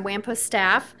here on WAMPO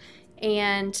staff,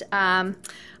 and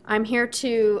I'm here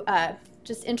to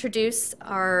just introduce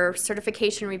our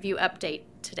certification review update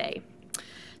today.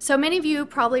 So many of you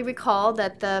probably recall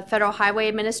that the Federal Highway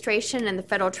Administration and the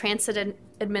Federal Transit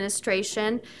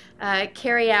Administration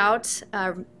carry out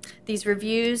these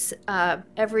reviews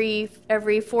every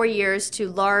 4 years to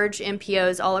large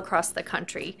MPOs all across the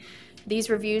country.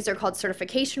 These reviews are called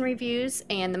certification reviews,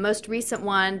 and the most recent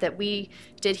one that we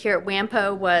did here at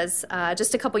WAMPO was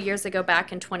just a couple years ago,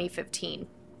 back in 2015.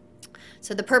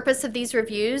 So the purpose of these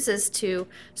reviews is to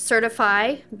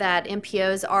certify that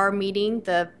MPOs are meeting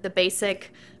the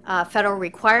basic federal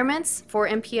requirements for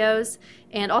MPOs,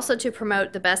 and also to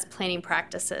promote the best planning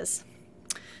practices.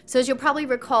 So as you'll probably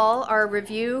recall, our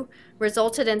review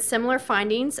resulted in similar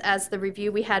findings as the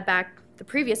review we had the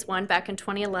previous one back in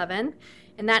 2011.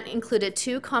 And that included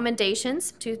 2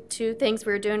 commendations, two things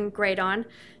we were doing great on,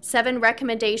 7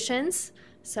 recommendations,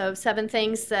 so 7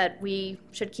 things that we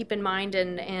should keep in mind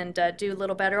and do a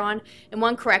little better on, and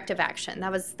 1 corrective action.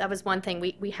 That was one thing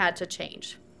we had to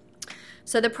change.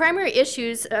 So the primary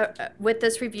issues with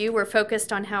this review were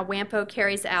focused on how WAMPO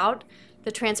carries out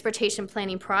the transportation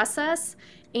planning process,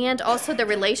 and also the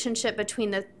relationship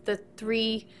between the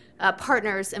 3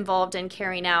 partners involved in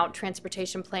carrying out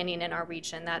transportation planning in our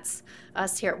region. That's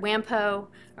us here at WAMPO,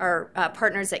 our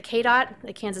partners at KDOT,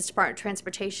 the Kansas Department of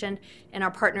Transportation, and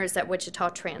our partners at Wichita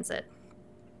Transit.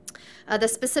 The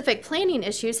specific planning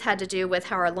issues had to do with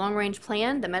how our long-range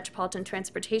plan, the Metropolitan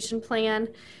Transportation Plan,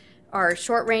 our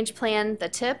short-range plan, the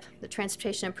TIP, the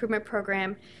Transportation Improvement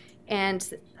Program,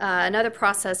 and another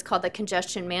process called the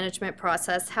Congestion Management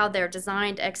Process, how they're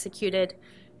designed, executed,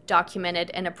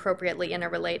 documented, and appropriately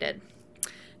interrelated.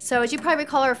 So as you probably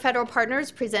recall, our federal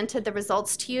partners presented the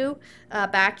results to you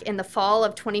back in the fall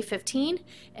of 2015,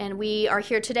 and we are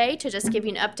here today to just give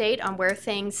you an update on where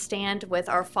things stand with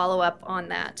our follow-up on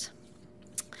that.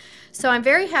 So I'm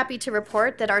very happy to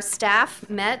report that our staff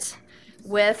met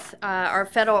with our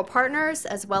federal partners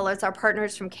as well as our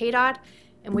partners from KDOT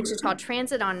and Wichita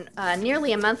Transit on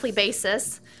nearly a monthly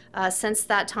basis since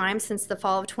that time, since the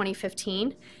fall of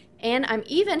 2015. And I'm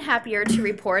even happier to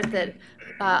report that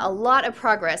a lot of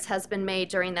progress has been made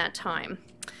during that time.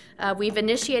 We've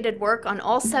initiated work on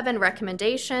all 7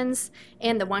 recommendations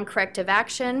and the 1 corrective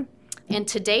action. And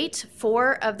to date,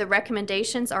 4 of the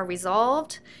recommendations are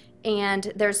resolved,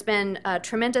 and there's been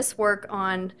tremendous work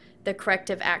on the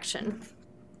corrective action.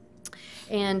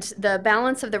 And the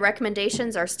balance of the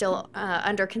recommendations are still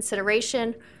under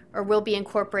consideration or will be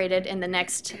incorporated in the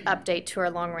next update to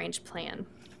our long-range plan.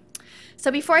 So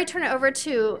before I turn it over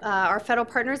to our federal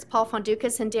partners, Paul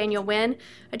Fondukas and Daniel Wynn,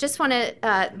 I just want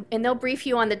to, and they'll brief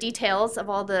you on the details of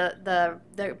all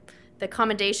the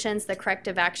commendations, the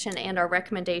corrective action, and our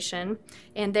recommendation,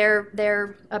 and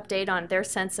their update on their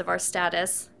sense of our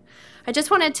status. I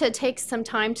just wanted to take some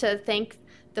time to thank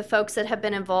the folks that have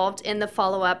been involved in the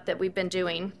follow-up that we've been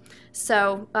doing.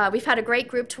 So we've had a great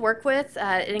group to work with.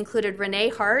 It included Renee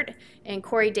Hart and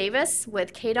Corey Davis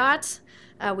with KDOT.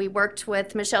 We worked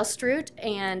with Michelle Stroot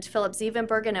and Philip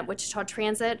Zievenbergen at Wichita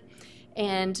Transit,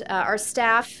 and our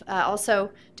staff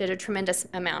also did a tremendous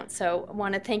amount. So I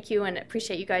want to thank you and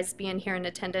appreciate you guys being here in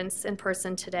attendance in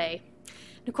person today.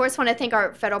 And of course, I want to thank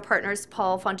our federal partners,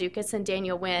 Paul Fondukas and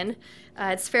Daniel Wynn.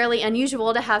 It's fairly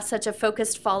unusual to have such a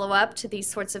focused follow-up to these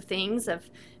sorts of things, of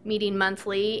meeting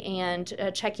monthly and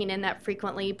checking in that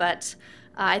frequently, but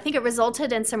I think it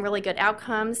resulted in some really good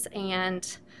outcomes,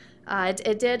 and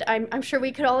It did, I'm sure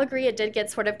we could all agree, it did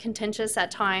get sort of contentious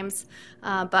at times,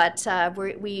 but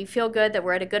we feel good that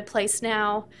we're at a good place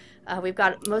now. We've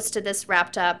got most of this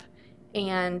wrapped up,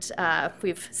 and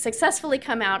we've successfully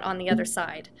come out on the other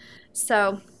side.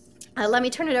 So let me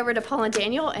turn it over to Paul and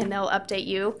Daniel, and they'll update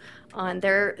you on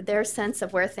their sense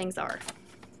of where things are.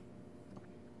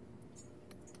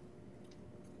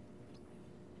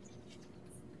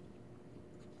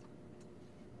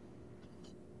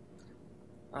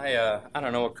 I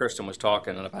don't know what Kirsten was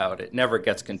talking about. It never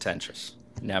gets contentious.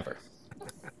 Never.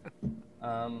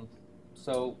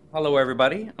 So, hello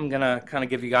everybody. I'm going to kind of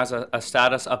give you guys a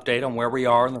status update on where we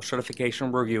are in the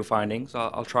certification review findings.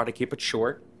 I'll try to keep it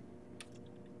short.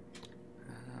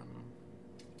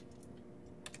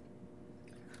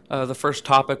 The first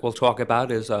topic we'll talk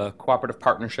about is cooperative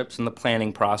partnerships in the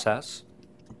planning process.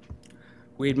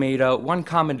 We'd made one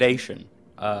commendation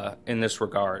in this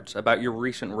regards about your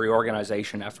recent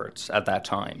reorganization efforts at that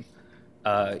time.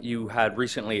 You had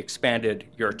recently expanded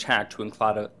your attack to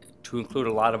include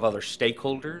a lot of other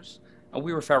stakeholders, and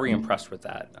we were very impressed with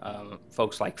that.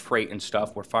 Folks like freight and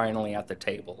stuff were finally at the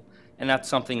table, and that's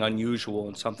something unusual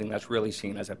and something that's really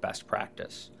seen as a best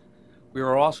practice. We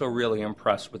were also really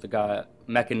impressed with the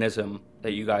mechanism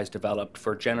that you guys developed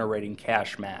for generating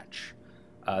cash match.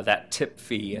 That tip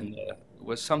fee and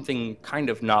was something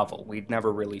kind of novel. We'd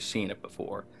never really seen it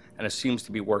before, and it seems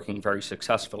to be working very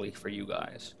successfully for you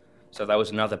guys. So that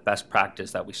was another best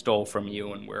practice that we stole from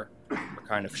you, and we're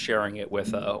kind of sharing it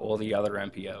with all the other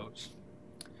MPOs.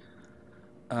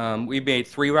 We made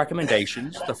 3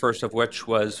 recommendations, the first of which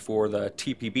was for the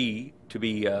TPB to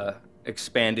be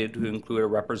expanded to include a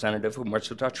representative from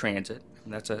Wichita Transit,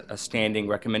 and that's a standing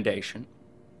recommendation.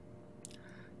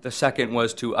 The second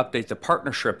was to update the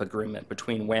partnership agreement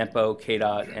between WAMPO,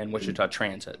 KDOT, and Wichita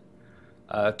Transit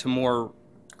to more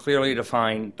clearly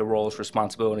define the roles,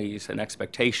 responsibilities, and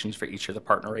expectations for each of the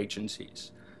partner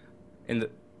agencies.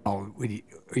 Are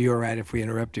you all right if we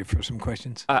interrupt you for some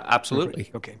questions?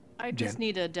 Absolutely. Okay. I just Jen.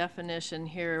 need a definition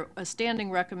here. A standing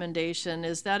recommendation,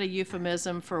 is that a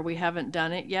euphemism for we haven't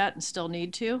done it yet and still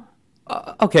need to?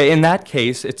 Okay, in that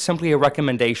case, it's simply a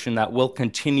recommendation that we'll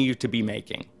continue to be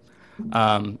making.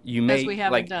 You may, Because we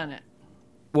haven't done it.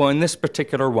 Well, in this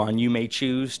particular one, you may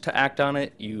choose to act on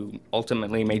it. You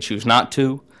ultimately may choose not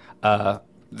to.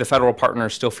 The federal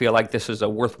partners still feel like this is a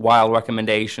worthwhile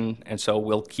recommendation, and so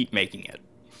we'll keep making it.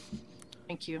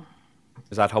 Thank you.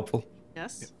 Is that helpful?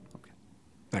 Yes. Okay.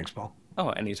 Thanks, Paul. Oh,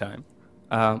 anytime.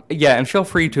 Yeah, and feel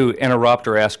free to interrupt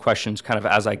or ask questions kind of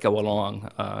as I go along,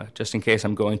 just in case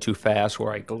I'm going too fast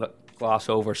or I gloss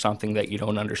over something that you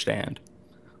don't understand.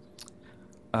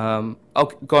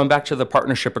 Going back to the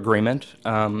partnership agreement,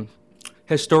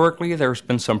 historically there's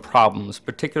been some problems,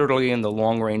 particularly in the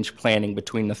long-range planning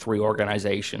between the 3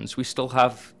 organizations. We still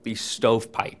have these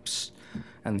stovepipes,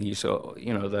 and these,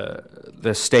 you know,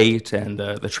 the state and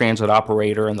the transit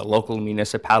operator and the local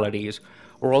municipalities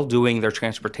are all doing their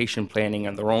transportation planning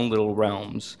in their own little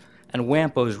realms. And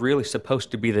WAMPO is really supposed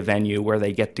to be the venue where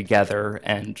they get together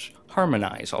and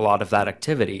harmonize a lot of that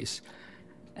activities.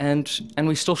 And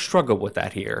we still struggle with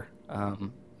that here.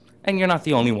 And you're not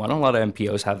the only one. A lot of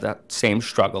MPOs have that same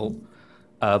struggle.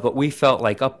 But we felt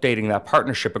like updating that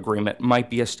partnership agreement might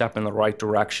be a step in the right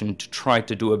direction to try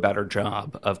to do a better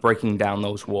job of breaking down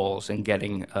those walls and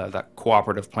getting that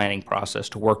cooperative planning process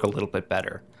to work a little bit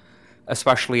better,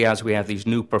 especially as we have these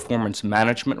new performance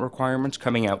management requirements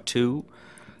coming out too.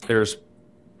 There's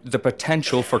the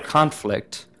potential for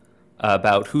conflict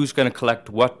about who's going to collect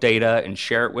what data and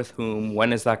share it with whom,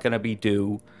 when is that going to be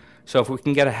due. So if we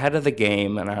can get ahead of the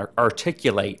game and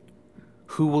articulate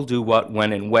who will do what,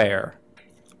 when, and where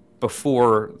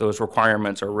before those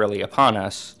requirements are really upon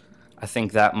us, I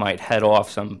think that might head off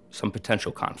some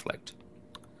potential conflict.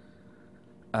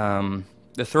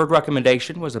 The third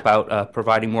recommendation was about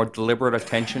providing more deliberate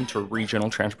attention to regional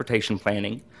transportation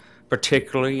planning,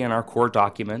 particularly in our core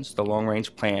documents, the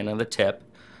long-range plan and the TIP.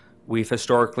 We've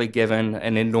historically given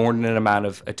an inordinate amount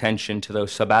of attention to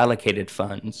those suballocated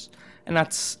funds, and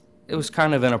it was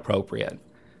kind of inappropriate.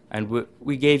 And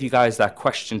we gave you guys that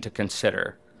question to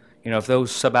consider. You know, if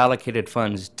those suballocated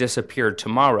funds disappeared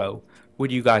tomorrow,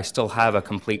 would you guys still have a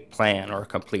complete plan or a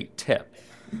complete TIP?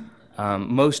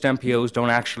 Most MPOs don't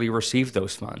actually receive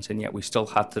those funds, and yet we still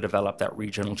have to develop that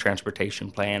regional transportation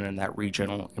plan and that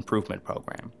regional improvement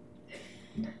program.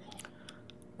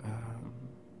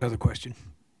 Another question.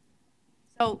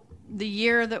 So the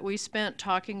year that we spent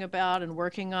talking about and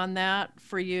working on that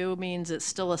for you means it's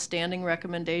still a standing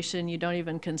recommendation. You don't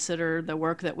even consider the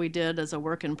work that we did as a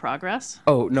work in progress?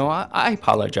 Oh, no, I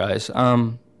apologize.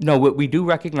 No, we do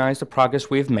recognize the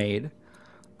progress we've made.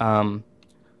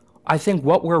 I think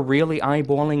what we're really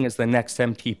eyeballing is the next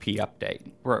MTP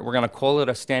update. We're going to call it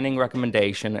a standing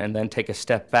recommendation and then take a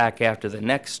step back after the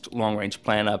next long-range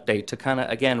plan update to kind of,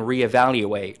 again,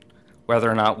 reevaluate whether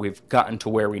or not we've gotten to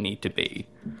where we need to be.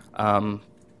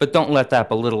 But don't let that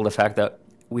belittle the fact that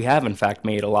we have, in fact,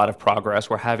 made a lot of progress.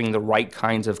 We're having the right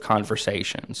kinds of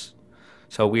conversations.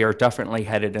 So we are definitely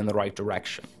headed in the right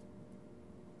direction.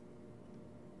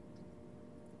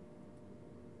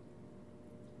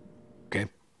 Okay.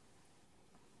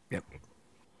 Yep.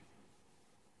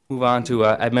 Move on to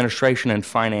administration and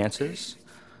finances.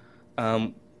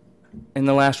 In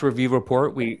the last review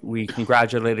report, we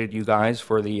congratulated you guys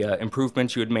for the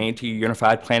improvements you had made to your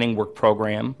Unified Planning Work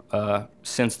Program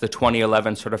since the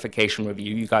 2011 certification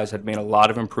review. You guys had made a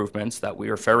lot of improvements that we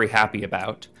are very happy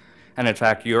about. And in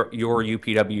fact, your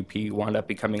UPWP wound up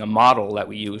becoming a model that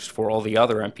we used for all the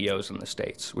other MPOs in the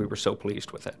states. We were so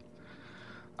pleased with it.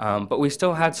 But we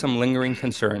still had some lingering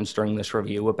concerns during this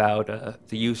review about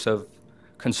the use of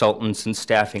consultants and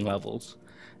staffing levels.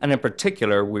 And in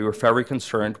particular, we were very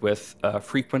concerned with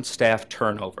frequent staff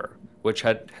turnover, which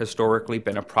had historically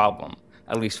been a problem,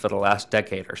 at least for the last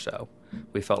decade or so.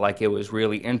 We felt like it was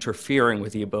really interfering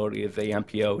with the ability of the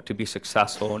MPO to be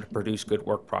successful and to produce good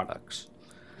work products.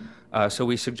 So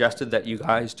we suggested that you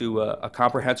guys do a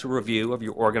comprehensive review of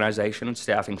your organization and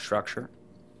staffing structure.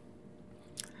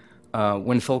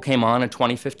 When Phil came on in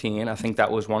 2015, I think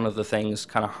that was one of the things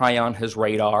kind of high on his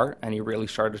radar, and he really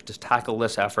started to tackle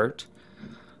this effort.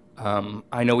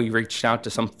 I know he reached out to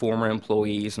some former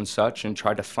employees and such and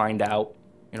tried to find out,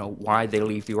 why they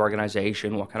leave the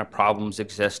organization, what kind of problems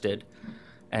existed.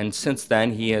 And since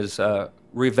then, he has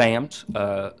revamped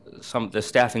some of the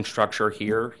staffing structure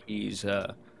here. He's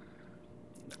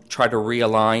tried to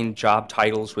realign job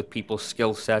titles with people's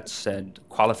skill sets and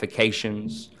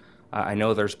qualifications. I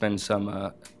know there's been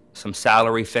some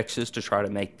salary fixes to try to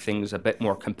make things a bit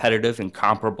more competitive and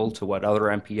comparable to what other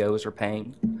MPOs are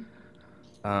paying.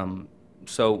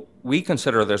 So we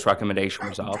consider this recommendation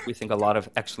resolved. We think a lot of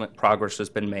excellent progress has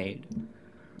been made.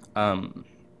 For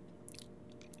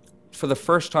the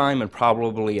first time in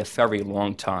probably a very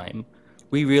long time,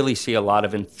 we really see a lot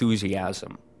of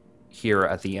enthusiasm here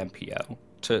at the MPO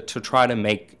to try to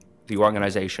make the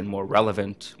organization more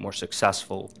relevant, more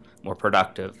successful, more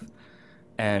productive.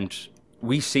 And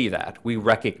we see that, we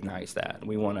recognize that.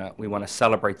 We want to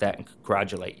celebrate that and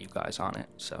congratulate you guys on it.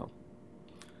 So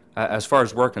as far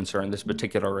as we're concerned, this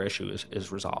particular issue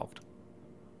is resolved.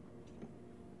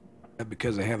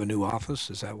 Because they have a new office,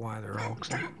 is that why they're all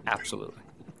excited? Absolutely.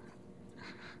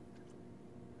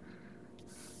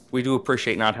 We do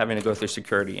appreciate not having to go through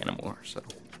security anymore. So,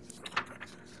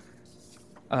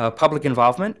 public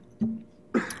involvement.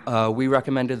 We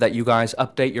recommended that you guys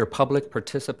update your public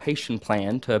participation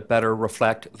plan to better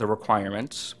reflect the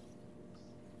requirements.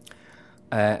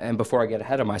 And before I get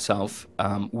ahead of myself,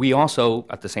 we also,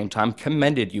 at the same time,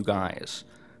 commended you guys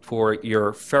for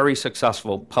your very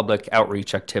successful public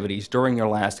outreach activities during your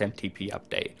last MTP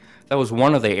update. That was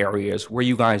one of the areas where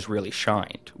you guys really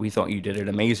shined. We thought you did an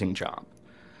amazing job.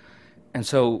 And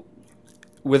so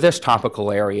with this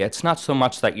topical area, it's not so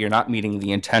much that you're not meeting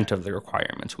the intent of the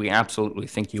requirements. We absolutely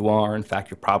think you are. In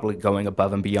fact, you're probably going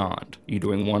above and beyond. You're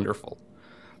doing wonderful.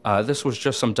 This was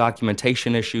just some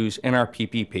documentation issues in our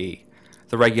PPP.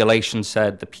 The regulation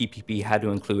said the PPP had to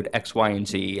include X, Y, and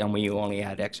Z, and we only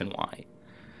had X and Y.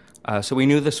 So we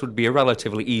knew this would be a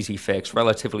relatively easy fix,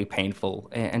 relatively painful,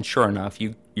 and sure enough,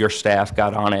 your staff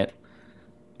got on it,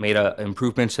 made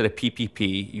improvements to the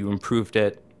PPP. You improved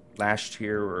it last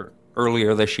year or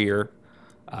earlier this year,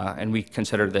 and we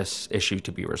consider this issue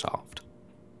to be resolved.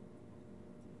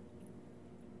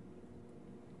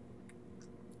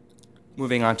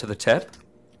 Moving on to the tip.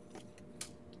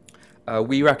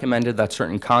 We recommended that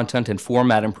certain content and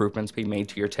format improvements be made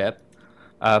to your tip,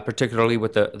 particularly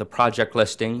with the project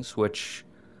listings, which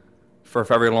for a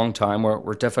very long time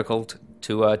were difficult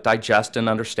to digest and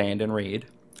understand and read.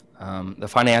 The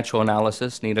financial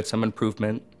analysis needed some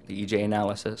improvement, the EJ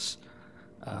analysis.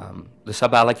 The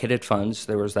sub-allocated funds,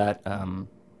 there was that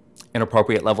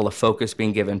inappropriate level of focus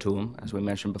being given to them, as we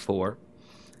mentioned before.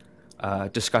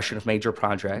 Discussion of major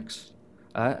projects.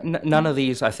 None of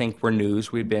these, I think, were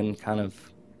news. We've been kind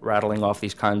of rattling off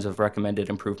these kinds of recommended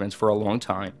improvements for a long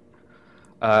time.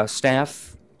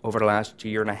 Staff, over the last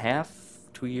year and a half,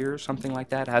 2 years, something like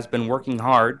that, has been working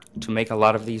hard to make a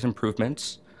lot of these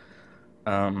improvements.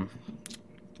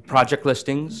 Project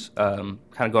listings, kind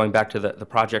of going back to the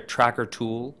project tracker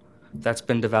tool that's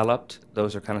been developed.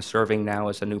 Those are kind of serving now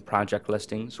as the new project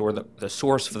listings, or the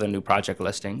source for the new project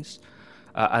listings.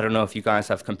 I don't know if you guys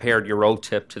have compared your old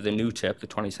tip to the new tip, the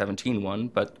 2017 one,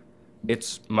 but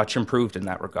it's much improved in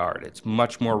that regard. It's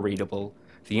much more readable.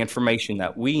 The information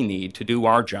that we need to do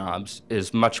our jobs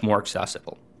is much more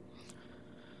accessible.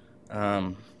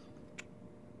 I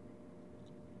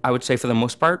would say for the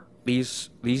most part, these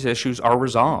issues are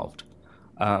resolved.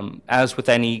 As with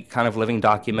any kind of living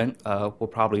document, we'll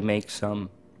probably make some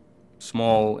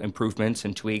small improvements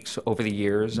and tweaks over the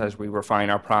years as we refine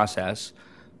our process.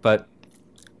 But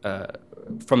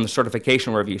from the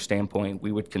certification review standpoint,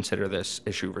 we would consider this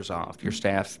issue resolved. Your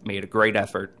staff made a great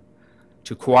effort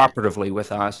to cooperatively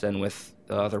with us and with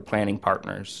the other planning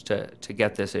partners to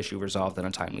get this issue resolved in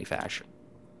a timely fashion.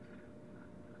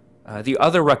 The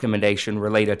other recommendation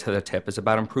related to the TIP is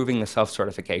about improving the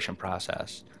self-certification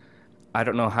process. I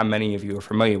don't know how many of you are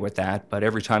familiar with that, but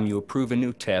every time you approve a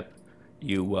new TIP,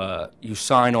 you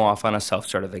sign off on a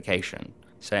self-certification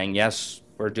saying, yes,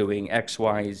 we're doing X,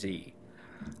 Y, Z.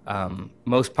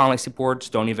 Most policy boards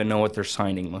don't even know what they're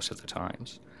signing most of the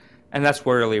times. And that's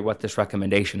really what this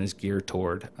recommendation is geared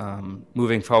toward.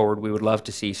 Moving forward, we would love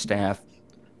to see staff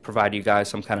provide you guys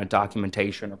some kind of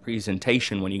documentation or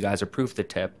presentation when you guys approve the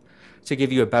TIP to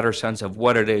give you a better sense of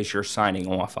what it is you're signing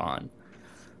off on.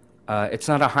 It's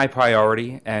not a high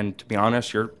priority, and to be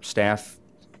honest, your staff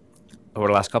over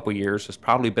the last couple of years has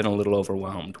probably been a little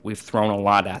overwhelmed. We've thrown a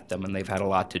lot at them, and they've had a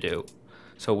lot to do.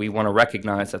 So we want to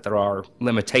recognize that there are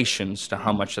limitations to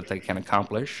how much that they can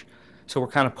accomplish. So we're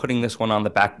kind of putting this one on the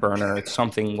back burner. It's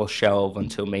something we'll shelve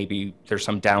until maybe there's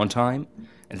some downtime,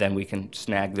 and then we can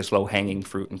snag this low-hanging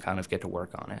fruit and kind of get to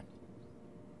work on it.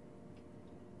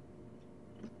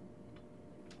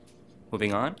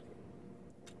 Moving on.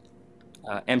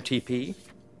 MTP.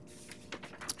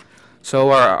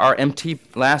 So our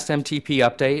last MTP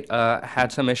update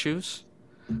had some issues.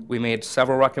 We made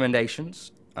several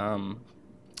recommendations.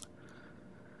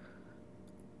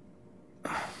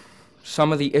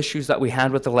 Some of the issues that we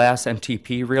had with the last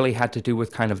MTP really had to do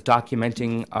with kind of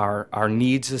documenting our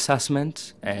needs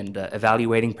assessment and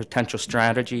evaluating potential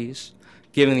strategies.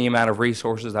 Given the amount of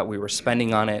resources that we were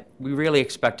spending on it, we really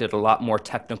expected a lot more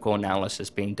technical analysis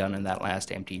being done in that last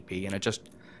MTP, and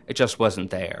it just wasn't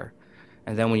there.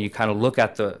 And then when you kind of look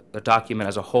at the document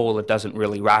as a whole, it doesn't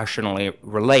really rationally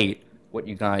relate what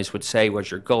you guys would say was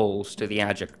your goals to the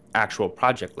actual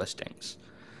project listings.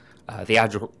 The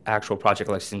actual project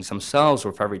listings themselves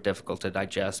were very difficult to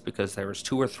digest because there was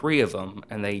 2 or 3 of them,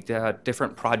 and they had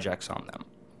different projects on them.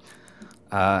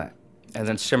 And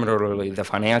then similarly, the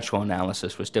financial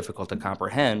analysis was difficult to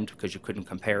comprehend because you couldn't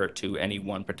compare it to any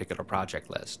one particular project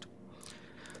list.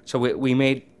 So we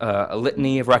made a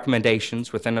litany of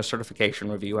recommendations within a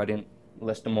certification review. I didn't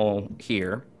list them all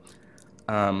here.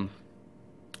 But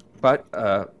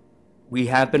we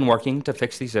have been working to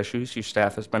fix these issues. Your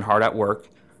staff has been hard at work.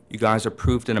 You guys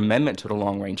approved an amendment to the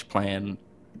long-range plan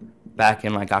back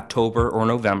in like October or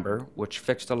November, which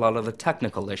fixed a lot of the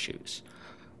technical issues.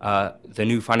 The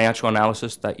new financial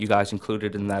analysis that you guys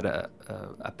included in that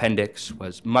appendix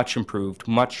was much improved,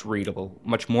 much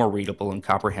more readable and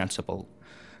comprehensible.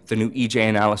 The new EJ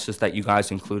analysis that you guys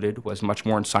included was much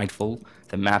more insightful.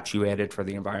 The maps you added for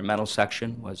the environmental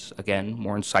section was, again,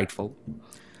 more insightful.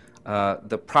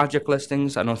 The project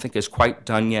listings I don't think is quite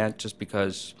done yet just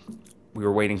because we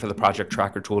were waiting for the project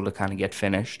tracker tool to kind of get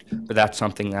finished, but that's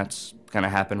something that's going to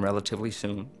happen relatively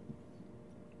soon.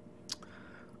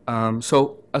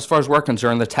 So as far as we're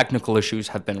concerned, the technical issues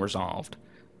have been resolved.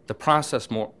 The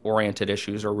process-oriented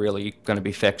issues are really going to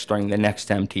be fixed during the next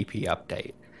MTP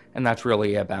update. And that's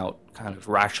really about kind of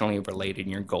rationally relating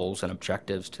your goals and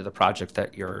objectives to the project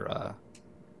that you're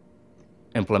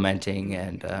implementing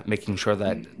and making sure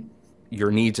that your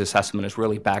needs assessment is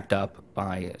really backed up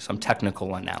by some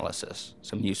technical analysis,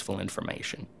 some useful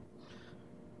information.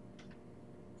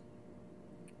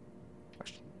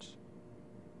 Questions?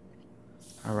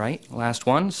 All right, last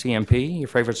one, CMP, your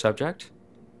favorite subject.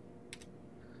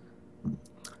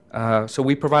 So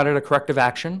we provided a corrective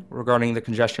action regarding the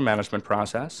congestion management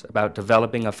process about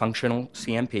developing a functional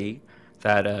CMP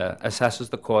that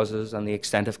assesses the causes and the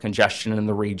extent of congestion in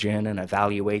the region and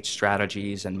evaluates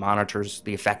strategies and monitors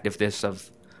the effectiveness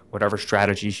of whatever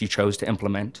strategies you chose to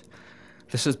implement.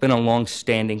 This has been a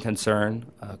long-standing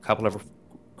concern, a couple of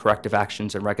corrective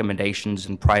actions and recommendations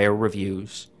in prior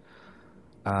reviews.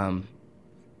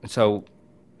 So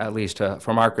at least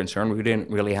from our concern, we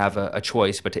didn't really have a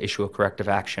choice but to issue a corrective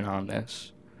action on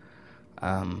this.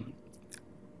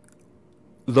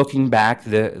 Looking back,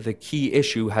 the key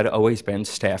issue had always been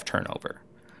staff turnover.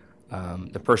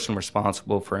 The person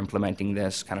responsible for implementing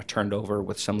this kind of turned over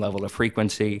with some level of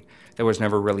frequency. There was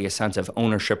never really a sense of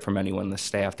ownership from anyone in the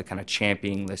staff to kind of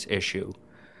champion this issue.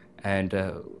 And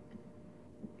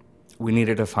we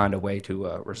needed to find a way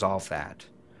to resolve that.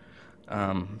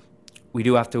 We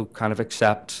do have to kind of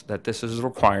accept that this is a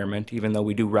requirement, even though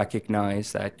we do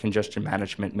recognize that congestion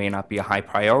management may not be a high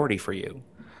priority for you,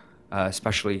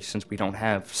 especially since we don't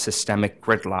have systemic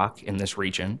gridlock in this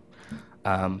region.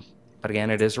 But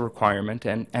again, it is a requirement,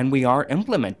 and we are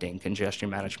implementing congestion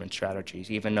management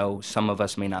strategies, even though some of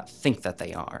us may not think that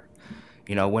they are.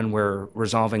 You know, when we're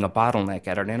resolving a bottleneck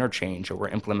at an interchange or we're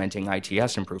implementing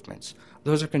ITS improvements,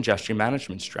 those are congestion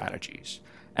management strategies.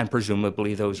 And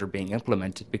presumably those are being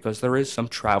implemented because there is some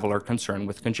traveler concern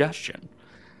with congestion.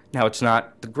 Now, it's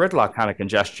not the gridlock kind of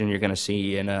congestion you're going to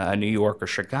see in New York or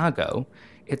Chicago.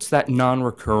 It's that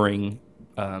non-recurring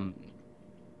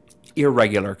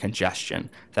irregular congestion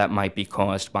that might be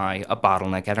caused by a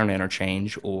bottleneck at an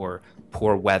interchange or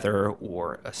poor weather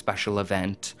or a special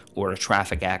event or a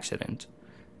traffic accident.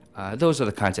 Those are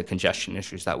the kinds of congestion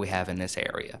issues that we have in this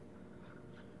area.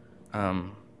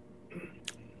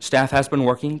 Staff has been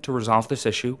working to resolve this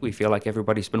issue. We feel like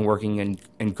everybody's been working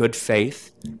in good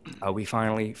faith. We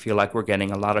finally feel like we're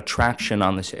getting a lot of traction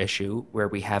on this issue where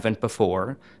we haven't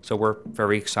before. So we're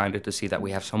very excited to see that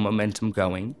we have some momentum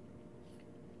going.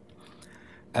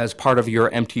 As part of your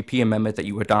MTP amendment that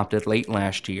you adopted late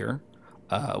last year,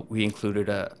 we included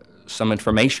some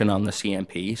information on the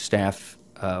CMP. Staff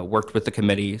worked with the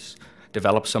committees,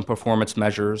 developed some performance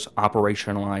measures,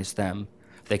 operationalized them.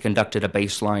 They conducted a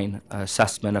baseline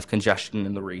assessment of congestion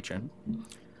in the region.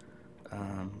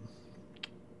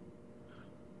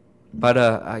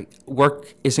 But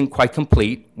work isn't quite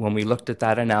complete. When we looked at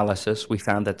that analysis, we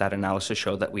found that that analysis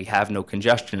showed that we have no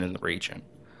congestion in the region.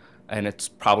 And it's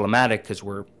problematic because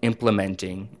we're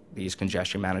implementing these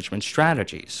congestion management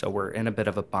strategies. So we're in a bit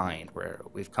of a bind where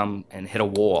we've come and hit a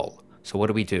wall. So what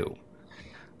do we do?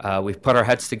 We've put our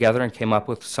heads together and came up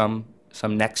with some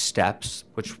next steps,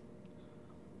 which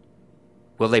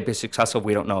will they be successful?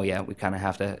 We don't know yet. We kind of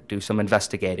have to do some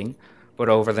investigating. But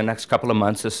over the next couple of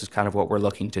months, this is kind of what we're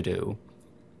looking to do.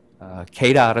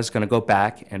 KDOT is going to go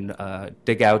back and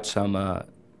dig out some of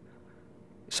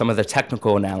the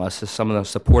technical analysis, some of the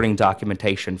supporting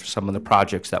documentation for some of the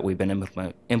projects that we've been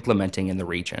implementing in the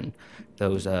region,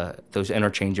 those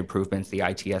interchange improvements, the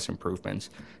ITS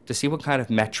improvements, to see what kind of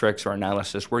metrics or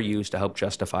analysis were used to help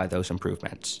justify those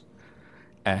improvements.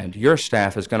 And your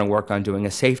staff is going to work on doing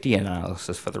a safety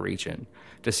analysis for the region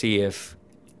to see if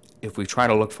we try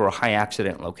to look for high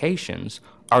accident locations,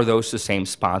 are those the same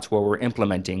spots where we're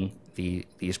implementing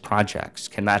these projects?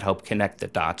 Can that help connect the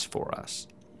dots for us?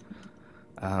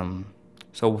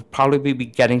 So we'll probably be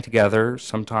getting together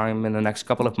sometime in the next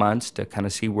couple of months to kind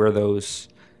of see where those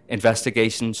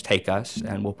investigations take us,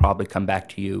 and we'll probably come back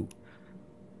to you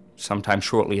sometime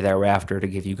shortly thereafter to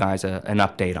give you guys an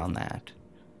update on that.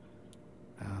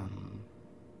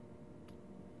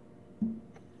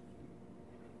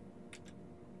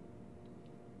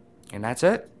 And that's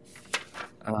it.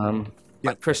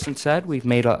 Like Kristen said, we've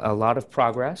made a lot of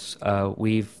progress.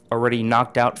 We've already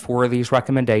knocked out 4 of these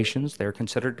recommendations. They're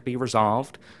considered to be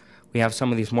resolved. We have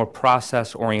some of these more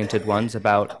process-oriented ones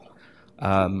about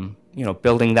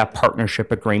building that partnership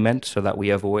agreement so that we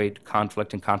avoid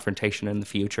conflict and confrontation in the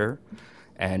future,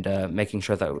 and making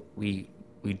sure that we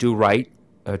do right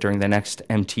during the next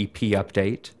MTP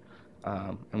update.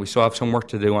 And we still have some work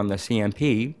to do on the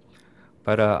CMP.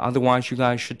 But otherwise, you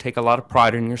guys should take a lot of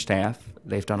pride in your staff.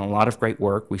 They've done a lot of great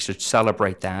work. We should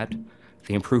celebrate that,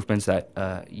 the improvements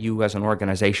that you as an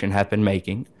organization have been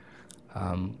making.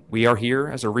 We are here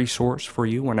as a resource for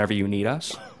you whenever you need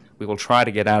us. We will try to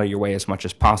get out of your way as much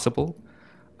as possible.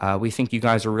 We think you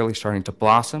guys are really starting to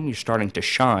blossom. You're starting to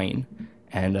shine,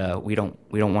 and we don't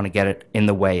want to get it in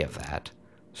the way of that.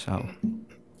 So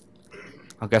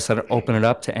I guess I'd open it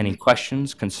up to any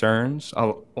questions, concerns.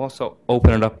 I'll also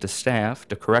open it up to staff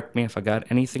to correct me if I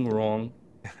got anything wrong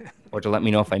or to let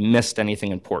me know if I missed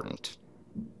anything important.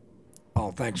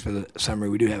 Paul, thanks for the summary.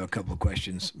 We do have a couple of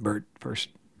questions. Bert, first.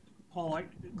 Paul,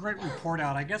 great report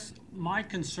out. I guess my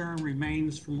concern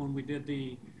remains from when we did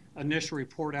the initial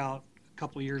report out a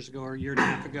couple of years ago or a year and a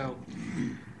half ago.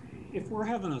 If we're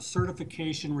having a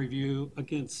certification review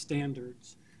against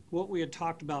standards, what we had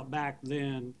talked about back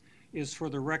then is for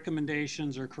the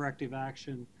recommendations or corrective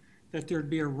action, that there'd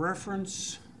be a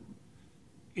reference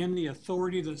in the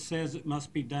authority that says it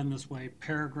must be done this way,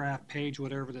 paragraph, page,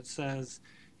 whatever, that says,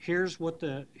 here's what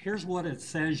it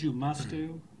says you must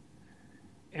do,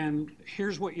 and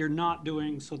here's what you're not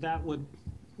doing, so that would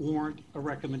warrant a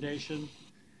recommendation,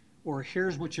 or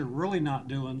here's what you're really not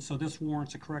doing, so this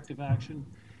warrants a corrective action.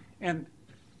 And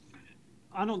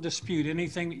I don't dispute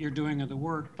anything that you're doing in the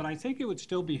work, but I think it would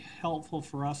still be helpful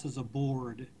for us as a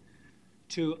board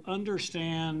to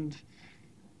understand,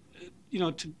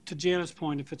 to Janet's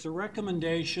point, if it's a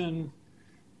recommendation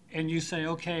and you say,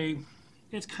 okay,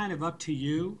 it's kind of up to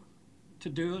you to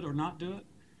do it or not do it,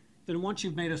 then once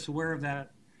you've made us aware of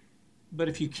that, but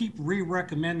if you keep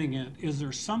re-recommending it, is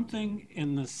there something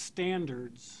in the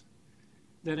standards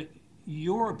that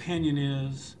your opinion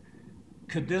is,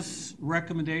 could this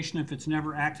recommendation, if it's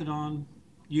never acted on,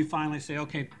 you finally say,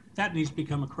 okay, that needs to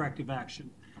become a corrective action?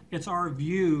 It's our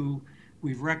view,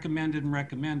 we've recommended and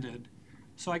recommended.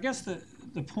 So I guess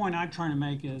the point I'm trying to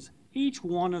make is each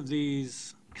one of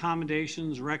these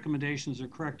accommodations, recommendations, or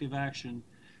corrective action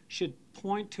should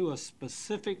point to a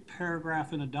specific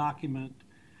paragraph in a document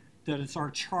that it's our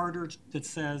charter that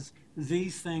says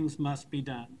these things must be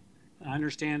done. I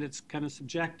understand it's kind of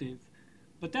subjective,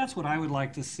 but that's what I would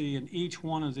like to see in each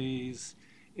one of these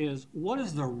is what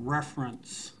is the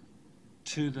reference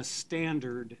to the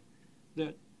standard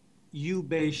that you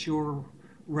base your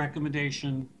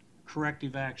recommendation,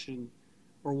 corrective action,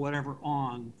 or whatever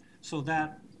on, so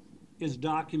that is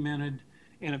documented.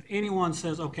 And if anyone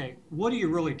says, okay, what are you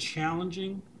really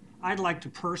challenging? I'd like to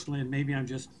personally, and maybe I'm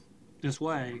just this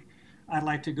way, I'd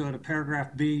like to go to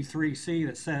paragraph B 3C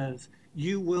that says,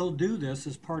 you will do this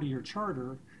as part of your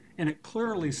charter, and it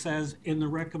clearly says in the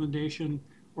recommendation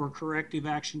or corrective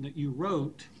action that you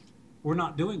wrote, we're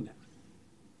not doing that.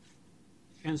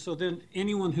 And so then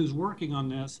anyone who's working on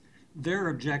this, their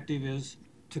objective is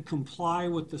to comply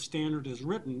with the standard as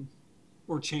written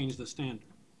or change the standard.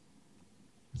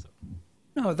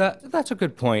 No, that's a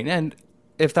good point. And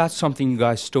if that's something you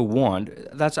guys still want,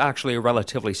 that's actually a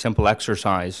relatively simple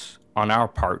exercise on our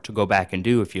part to go back and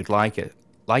do if you'd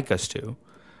like us to.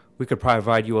 We could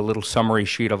provide you a little summary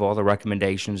sheet of all the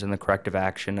recommendations and the corrective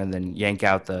action, and then yank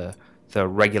out the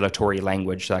regulatory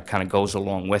language that kind of goes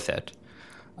along with it.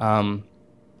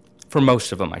 For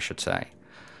most of them, I should say.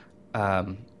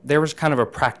 There was kind of a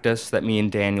practice that me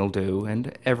and Daniel do,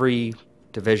 and every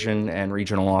division and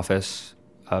regional office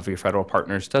of your federal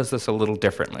partners does this a little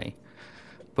differently.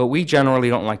 But we generally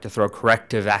don't like to throw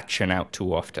corrective action out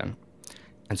too often.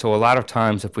 And so a lot of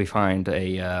times if we find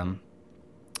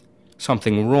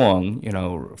something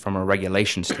wrong, from a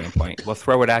regulation standpoint, we'll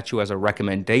throw it at you as a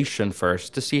recommendation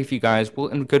first to see if you guys will,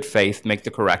 in good faith, make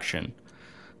the correction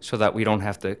so that we don't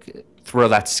have to throw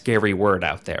that scary word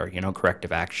out there,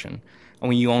 corrective action. And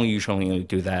we usually only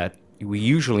do that. We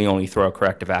usually only throw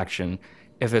corrective action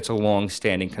if it's a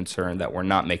long-standing concern that we're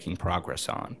not making progress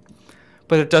on.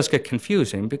 But it does get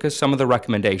confusing because some of the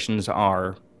recommendations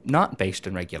are not based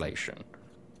in regulation.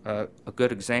 A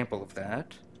good example of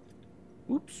that,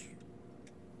 whoops,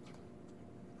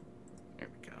 there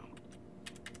we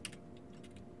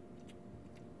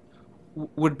go,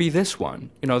 would be this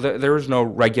one. There is no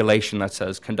regulation that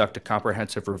says conduct a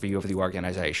comprehensive review of the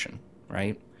organization,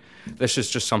 right? This is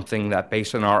just something that,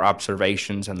 based on our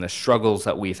observations and the struggles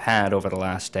that we've had over the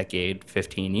last decade,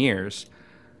 15 years,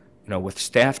 with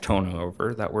staff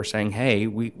turnover, that we're saying, hey,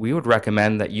 we would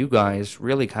recommend that you guys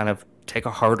really kind of take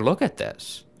a hard look at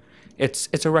this.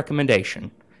 It's a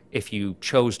recommendation. If you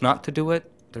chose not to do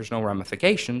it, there's no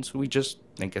ramifications. We just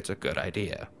think it's a good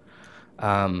idea.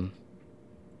 Of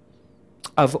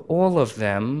all of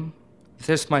them,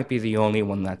 this might be the only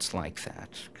one that's like that.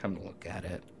 Come to look at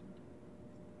it.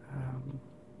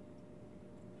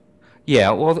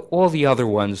 Yeah, all the other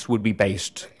ones would be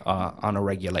based on a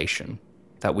regulation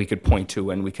that we could point to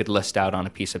and we could list out on a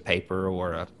piece of paper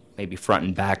or maybe front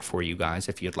and back for you guys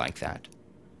if you'd like that.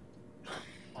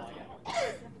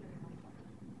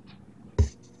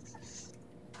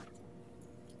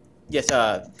 Yes,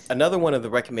 another one of the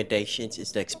recommendations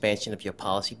is the expansion of your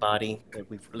policy body that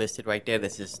we've listed right there.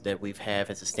 That we've have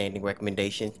as a standing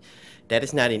recommendation. That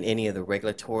is not in any of the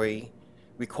regulatory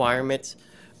requirements,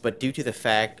 but due to the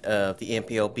fact of the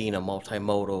MPO being a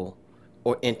multimodal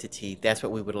or entity, that's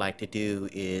what we would like to do,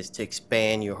 is to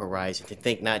expand your horizon, to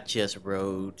think not just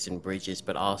roads and bridges,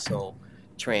 but also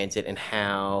transit and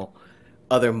how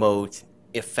other modes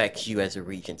affect you as a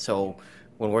region. So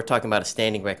when we're talking about a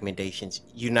standing recommendations,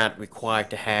 you're not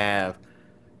required to have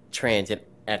transit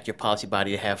at your policy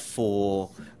body to have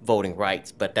full voting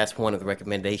rights, but that's one of the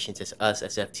recommendations as us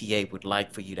as FTA would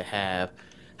like for you to have.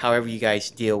 However you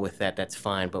guys deal with that, that's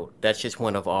fine, but that's just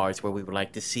one of ours where we would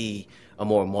like to see a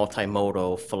more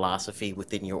multimodal philosophy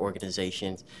within your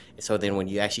organizations. So then when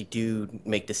you actually do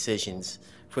make decisions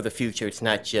for the future, it's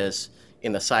not just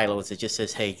in the silos. It just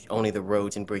says, hey, only the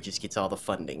roads and bridges gets all the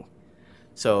funding.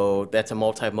 So that's a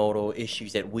multimodal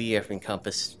issues that we have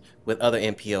encompassed with other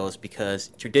MPOs, because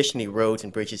traditionally roads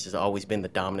and bridges has always been the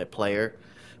dominant player.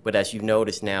 But as you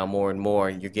notice now, more and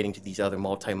more, you're getting to these other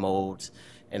multi-modes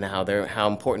and how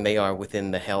important they are within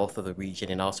the health of the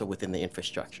region and also within the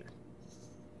infrastructure.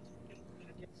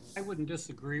 I wouldn't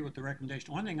disagree with the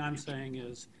recommendation. One thing I'm saying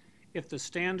is if the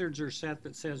standards are set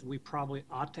that says we probably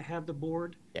ought to have the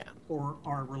board, Yeah. or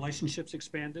our relationships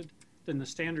expanded, then the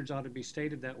standards ought to be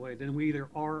stated that way. Then we either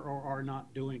are or are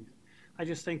not doing it. I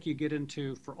just think you get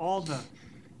into, for all the,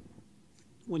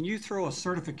 when you throw a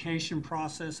certification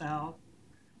process out,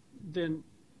 then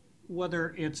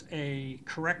whether it's a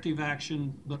corrective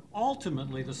action, but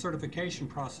ultimately the certification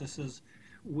process is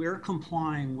we're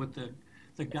complying with the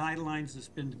guidelines that's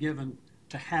been given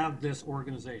to have this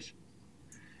organization.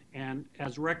 And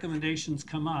as recommendations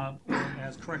come up, or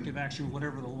as corrective action,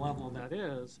 whatever the level of that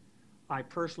is, I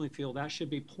personally feel that should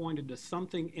be pointed to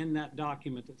something in that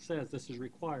document that says this is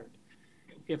required.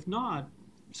 If not,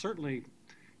 certainly,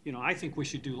 you know, I think we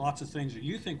should do lots of things, or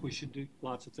you think we should do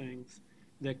lots of things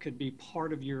that could be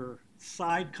part of your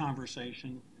side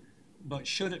conversation, but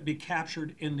should it be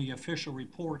captured in the official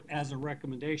report as a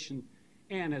recommendation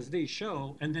and as these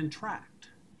show, and then tracked,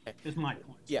 is my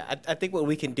point. Yeah, I think what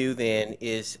we can do then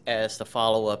is, as the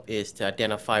follow-up, is to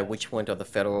identify which ones are the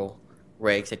federal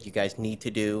regs that you guys need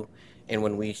to do. And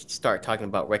when we start talking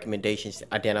about recommendations,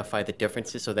 identify the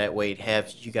differences, so that way it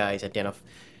has you guys identify,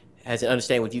 has an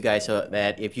understanding with you guys, so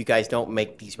that if you guys don't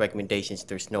make these recommendations,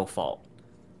 there's no fault.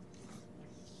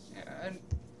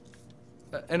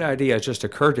 An idea just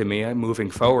occurred to me,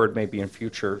 moving forward, maybe in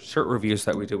future cert reviews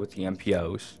that we do with the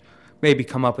MPOs, maybe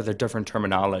come up with a different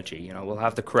terminology. You know, we'll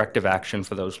have the corrective action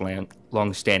for those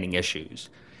long-standing issues,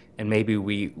 and maybe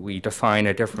we define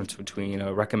a difference between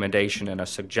a recommendation and a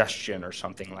suggestion or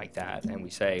something like that, and we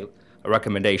say a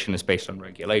recommendation is based on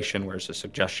regulation, whereas a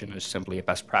suggestion is simply a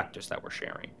best practice that we're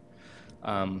sharing.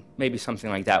 Maybe something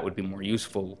like that would be more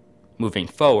useful moving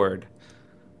forward,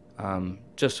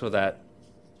 just so that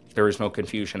there is no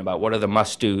confusion about what are the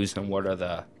must-dos and what are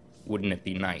the wouldn't it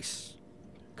be nice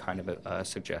kind of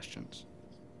suggestions.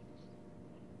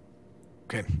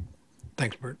 Okay.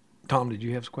 Thanks, Bert. Tom, did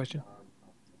you have a question?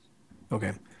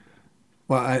 Okay.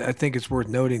 Well, I think it's worth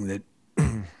noting that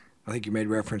I think you made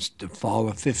reference to fall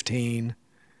of 15,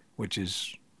 which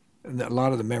is a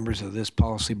lot of the members of this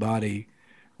policy body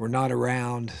were not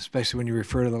around, especially when you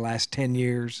refer to the last 10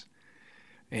 years.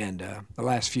 And the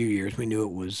last few years, we knew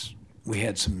we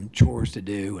had some chores to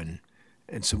do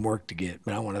and some work to get.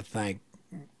 But I want to thank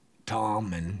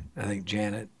Tom and I think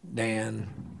Janet, Dan,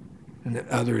 and the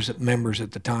others, members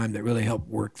at the time that really helped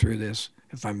work through this.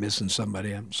 If I'm missing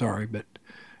somebody, I'm sorry, but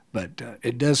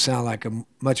it does sound like a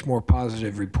much more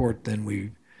positive report than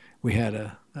we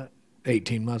had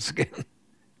 18 months ago.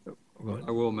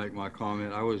 I will make my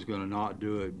comment. I was going to not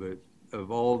do it, but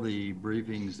of all the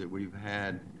briefings that we've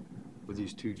had with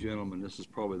these two gentlemen, this is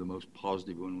probably the most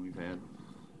positive one we've had.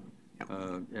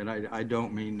 And I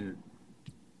don't mean to,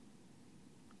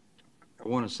 I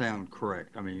want to sound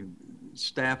correct. I mean,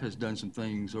 staff has done some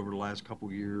things over the last couple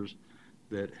of years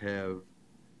that have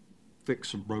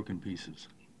fixed some broken pieces,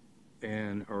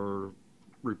 and our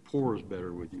rapport is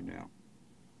better with you now.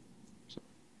 So,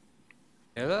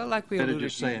 Yeah, like we instead of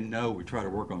just saying no, we try to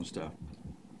work on stuff.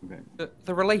 Okay.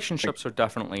 The relationships are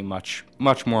definitely much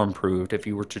more improved. If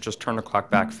you were to just turn the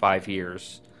clock back 5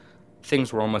 years,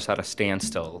 things were almost at a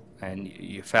standstill, and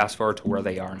you fast forward to where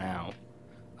they are now.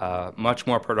 Much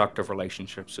more productive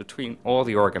relationships between all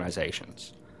the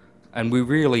organizations. And we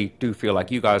really do feel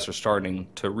like you guys are starting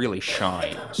to really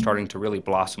shine, starting to really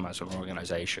blossom as an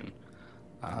organization.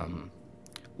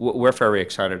 We're very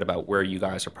excited about where you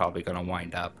guys are probably going to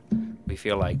wind up. We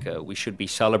feel like we should be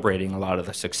celebrating a lot of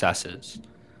the successes.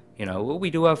 You know, we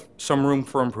do have some room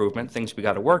for improvement, things we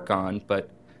got to work on,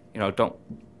 but, you know,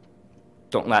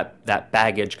 don't let that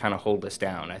baggage kind of hold us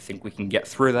down. I think we can get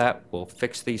through that. We'll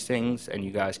fix these things, and you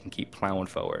guys can keep plowing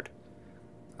forward.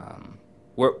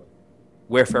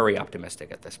 We're very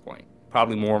optimistic at this point.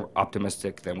 Probably more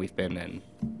optimistic than we've been in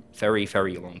very,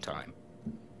 very long time.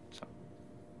 So.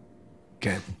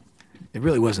 Okay. It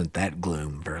really wasn't that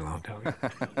gloom very long time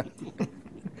ago.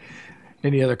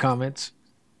 Any other comments?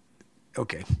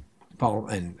 Okay. Paul,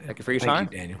 and thank you for your time.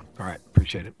 Thank you, Daniel. All right.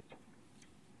 Appreciate it.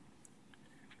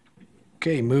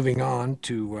 Okay, moving on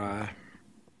to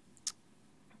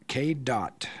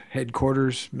KDOT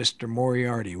headquarters, Mr.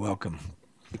 Moriarty. Welcome.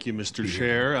 Thank you, Mr.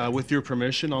 Chair. With your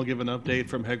permission, I'll give an update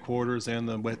from headquarters and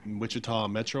the Wichita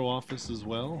Metro office as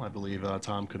well. I believe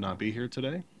Tom could not be here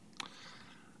today.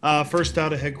 First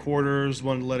out of headquarters,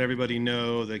 wanted to let everybody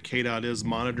know that KDOT is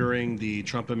monitoring the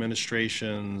Trump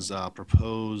administration's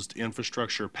proposed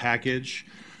infrastructure package.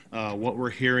 What we're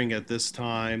hearing at this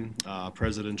time,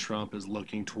 President Trump is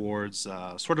looking towards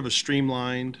sort of a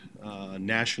streamlined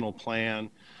national plan.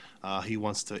 He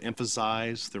wants to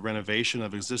emphasize the renovation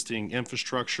of existing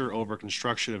infrastructure over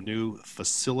construction of new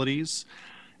facilities.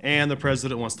 And the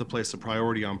president wants to place a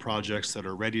priority on projects that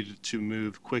are ready to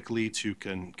move quickly to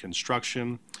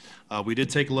construction. We did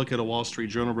take a look at a Wall Street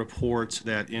Journal report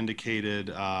that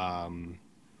indicated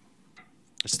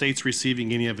states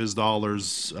receiving any of his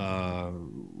dollars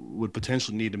would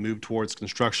potentially need to move towards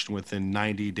construction within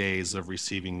 90 days of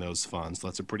receiving those funds.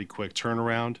 That's a pretty quick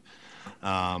turnaround.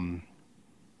 A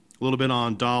little bit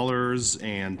on dollars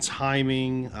and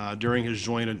timing. During his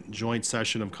joint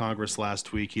session of Congress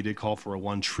last week, he did call for a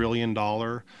 $1 trillion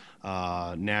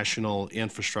national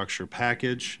infrastructure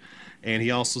package. And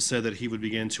he also said that he would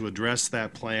begin to address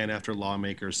that plan after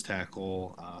lawmakers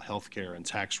tackle healthcare and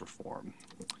tax reform.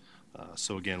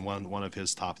 So again, one of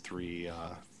his top three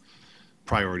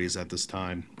priorities at this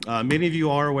time. Many of you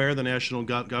are aware the National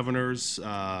Governors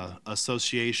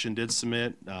Association did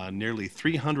submit nearly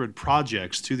 300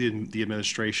 projects to the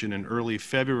administration in early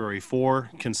February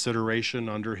for consideration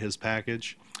under his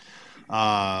package.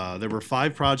 There were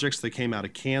 5 projects that came out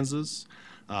of Kansas.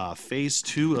 Phase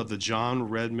 2 of the John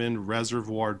Redmond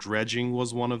Reservoir dredging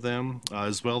was one of them,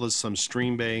 as well as some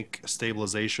stream bank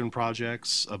stabilization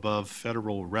projects above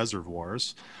federal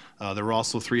reservoirs. There were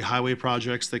also 3 highway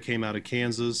projects that came out of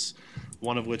Kansas,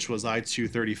 one of which was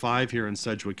I-235 here in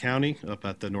Sedgwick County, up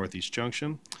at the Northeast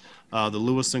Junction. The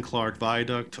Lewis and Clark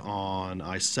Viaduct on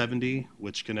I-70,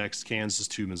 which connects Kansas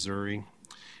to Missouri.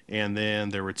 And then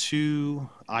there were 2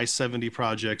 I-70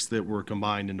 projects that were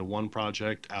combined into one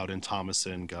project out in Thomas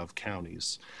and Gov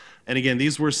counties. And again,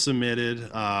 these were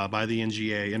submitted by the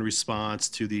NGA in response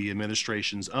to the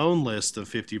administration's own list of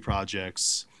 50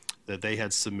 projects that they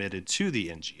had submitted to the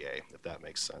NGA, if that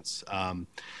makes sense.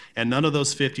 And none of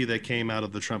those 50 that came out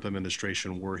of the Trump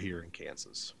administration were here in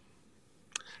Kansas.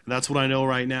 And that's what I know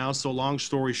right now. So long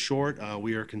story short,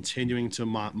 we are continuing to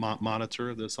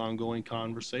monitor this ongoing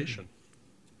conversation.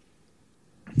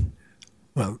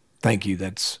 Well, thank you.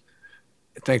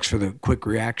 Thanks for the quick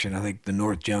reaction. I think the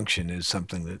North Junction is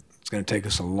something that's going to take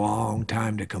us a long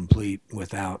time to complete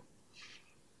without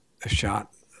a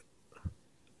shot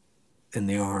in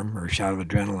the arm or a shot of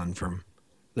adrenaline from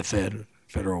the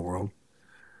federal world.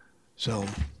 So,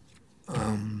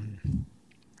 and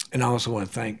I also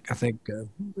want to thank,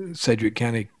 Sedgwick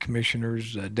County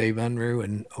Commissioners, Dave Unruh,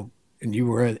 and you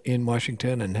were in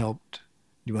Washington and helped.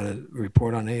 You want to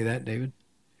report on any of that, David?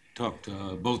 Talked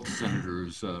to both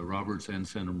Senators Roberts and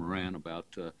Senator Moran about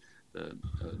the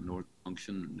North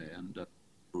Junction, and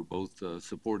were both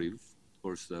supportive. Of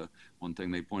course, one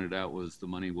thing they pointed out was the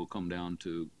money will come down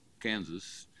to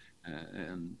Kansas,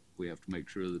 and we have to make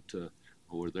sure that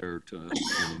we're there to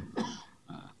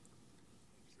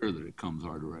sure that it comes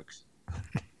our direction.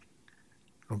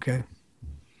 Okay.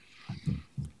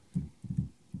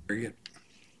 Very good.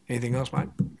 Anything else, Mike?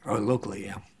 Oh, locally,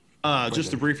 yeah.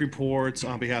 Just a brief report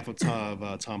on behalf of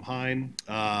Tom Hine.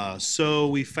 So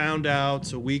we found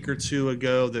out a week or 2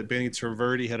 ago that Benny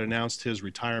Traverti had announced his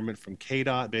retirement from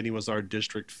KDOT. Benny was our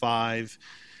District 5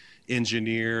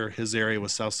 engineer. His area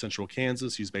was South Central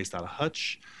Kansas. He's based out of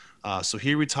Hutch. So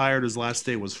he retired. His last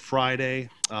day was Friday.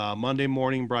 Monday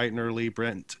morning, bright and early,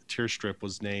 Brent Tierstrip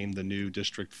was named the new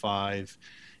District 5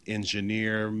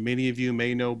 engineer. Many of you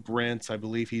may know Brent. I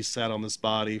believe he sat on this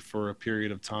body for a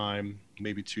period of time,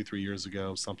 maybe 2-3 years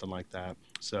ago, something like that.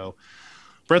 So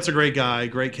Brent's a great guy,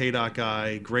 great KDOT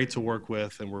guy, great to work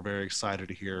with, and we're very excited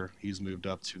to hear he's moved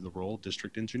up to the role of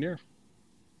district engineer.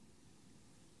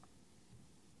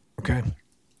 Okay.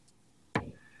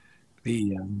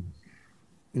 The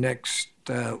next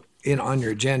on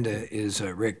your agenda is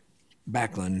Rick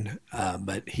Backlund,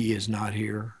 but he is not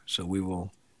here, so we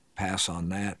will pass on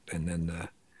that. And then the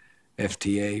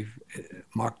FTA,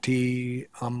 Mokti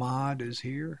Ahmad is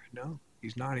here. No,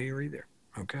 he's not here either.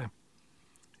 Okay.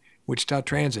 Wichita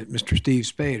Transit, Mr. Steve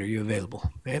Spade, are you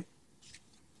available? Yep.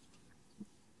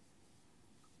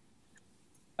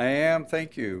 I am,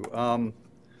 thank you. I'd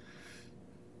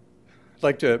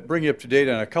like to bring you up to date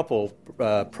on a couple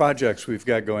projects we've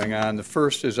got going on. The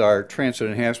first is our Transit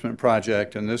Enhancement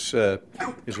Project, and this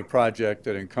is a project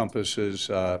that encompasses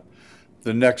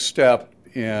the next step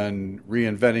in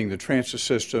reinventing the transit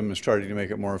system and starting to make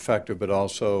it more effective, but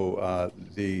also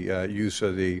the use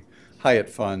of the Hyatt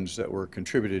funds that were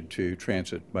contributed to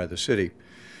transit by the city.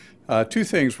 2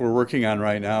 things we're working on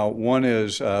right now. One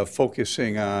is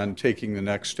focusing on taking the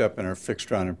next step in our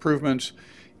fixed route improvements,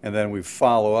 and then we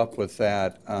follow up with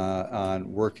that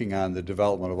on working on the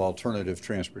development of alternative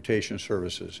transportation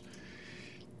services.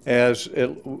 As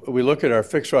we look at our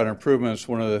fixed route improvements,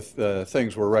 one of the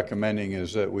things we're recommending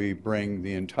is that we bring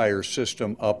the entire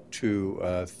system up to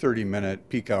 30-minute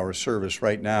peak hour service.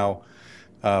 Right now,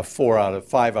 5 out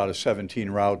of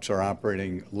 17 routes are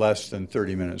operating less than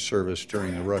 30-minute service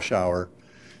during the rush hour.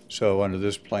 So under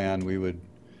this plan, we would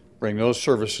bring those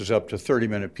services up to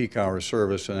 30-minute peak hour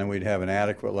service, and then we'd have an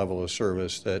adequate level of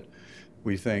service that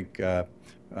we think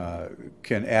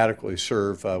can adequately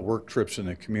serve work trips in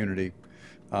the community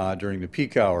during the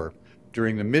peak hour.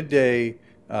 During the midday,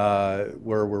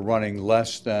 where we're running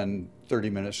less than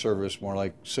 30-minute service, more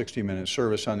like 60-minute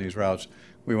service on these routes,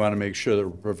 we want to make sure that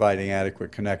we're providing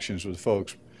adequate connections with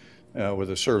folks with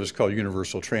a service called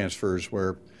universal transfers,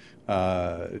 where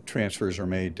transfers are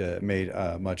made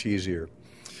much easier.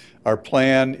 Our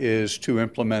plan is to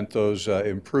implement those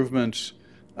improvements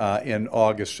in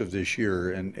August of this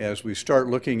year. And as we start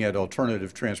looking at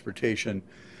alternative transportation,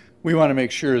 we want to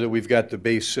make sure that we've got the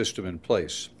base system in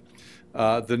place.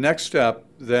 The next step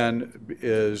then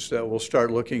is that we'll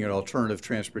start looking at alternative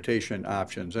transportation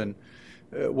options. And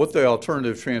what the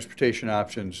alternative transportation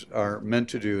options are meant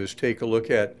to do is take a look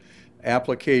at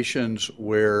applications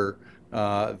where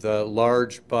the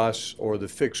large bus or the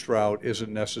fixed route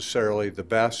isn't necessarily the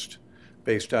best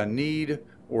based on need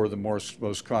or the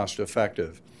most cost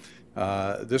effective.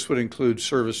 This would include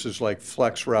services like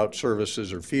flex route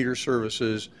services or feeder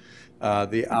services,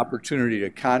 the opportunity to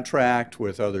contract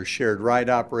with other shared ride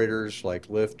operators like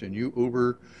Lyft and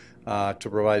Uber to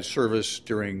provide service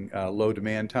during low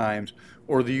demand times,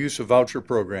 or the use of voucher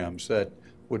programs that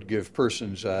would give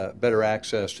persons better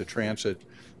access to transit.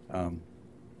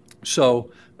 So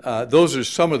those are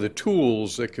some of the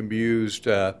tools that can be used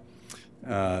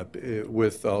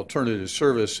with alternative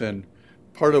service. And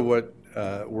part of what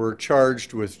we're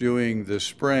charged with doing this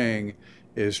spring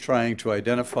is trying to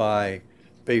identify,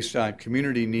 based on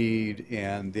community need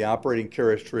and the operating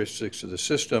characteristics of the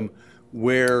system,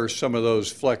 where some of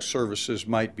those flex services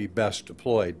might be best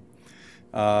deployed.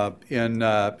 In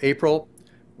April,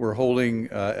 we're holding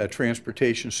a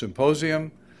transportation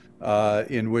symposium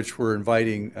in which we're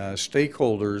inviting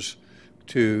stakeholders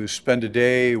to spend a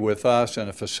day with us and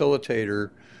a facilitator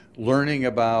learning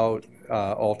about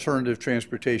alternative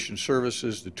transportation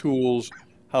services, the tools,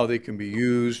 how they can be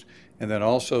used, and then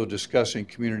also discussing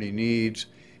community needs.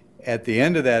 At the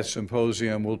end of that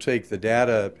symposium, we'll take the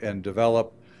data and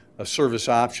develop a service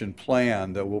option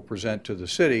plan that we'll present to the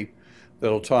city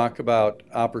that'll talk about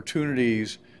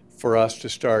opportunities for us to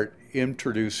start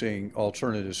introducing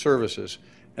alternative services.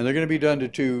 And they're going to be done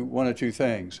to one of two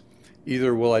things.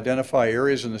 Either we'll identify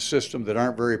areas in the system that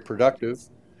aren't very productive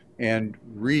and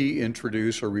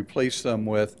reintroduce or replace them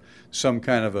with some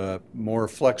kind of a more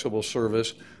flexible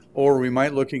service, or we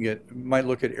might look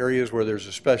at areas where there's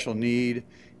a special need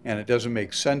and it doesn't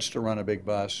make sense to run a big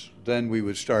bus. Then we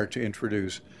would start to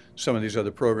introduce some of these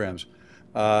other programs.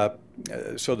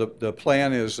 So the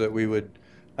plan is that we would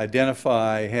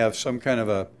identify, have some kind of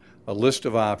a list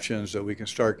of options that we can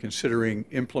start considering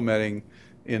implementing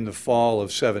in the fall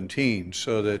of 17,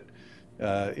 so that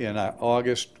in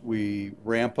August we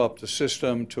ramp up the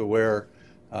system to where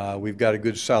we've got a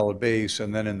good solid base,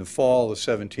 and then in the fall of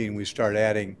 17 we start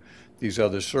adding these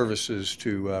other services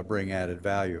to bring added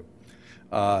value.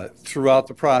 Throughout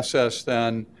the process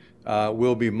then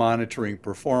we'll be monitoring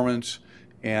performance,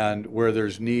 and where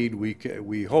there's need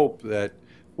we hope that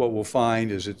what we'll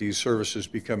find is that these services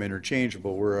become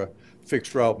interchangeable. Where a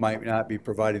fixed route might not be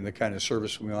providing the kind of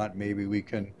service we want, maybe we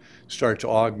can start to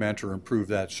augment or improve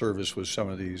that service with some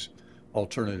of these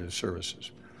alternative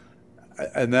services.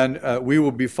 And then we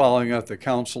will be following up the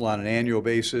council on an annual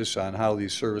basis on how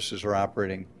these services are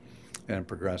operating and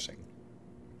progressing.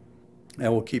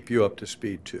 And we'll keep you up to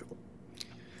speed too.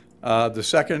 The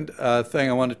second thing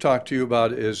I want to talk to you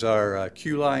about is our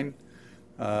Q line.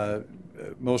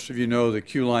 Most of you know the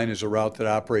Q line is a route that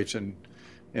operates in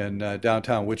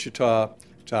downtown Wichita.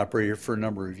 It's operated for a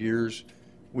number of years.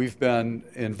 We've been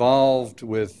involved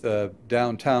with the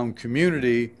downtown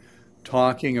community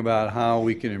talking about how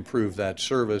we can improve that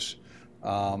service.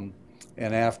 And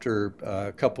after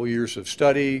a couple years of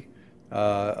study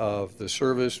of the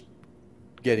service,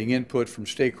 getting input from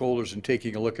stakeholders and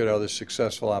taking a look at other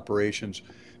successful operations,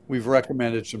 we've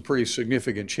recommended some pretty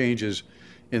significant changes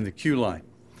in the Q line.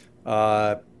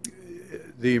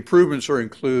 The improvements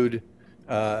include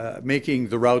making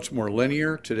the routes more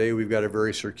linear. Today we've got a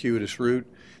very circuitous route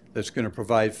that's going to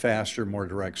provide faster, more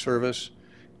direct service.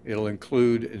 It'll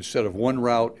include, instead of one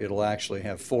route, it'll actually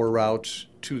have 4 routes,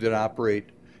 2 that operate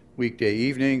weekday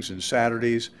evenings and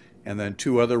Saturdays, and then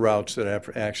 2 other routes that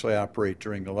actually operate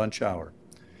during the lunch hour.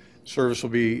 Service will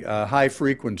be high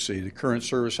frequency. The current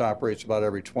service operates about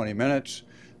every 20 minutes.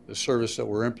 The service that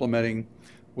we're implementing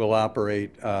will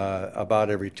operate about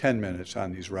every 10 minutes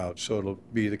on these routes. So it'll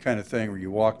be the kind of thing where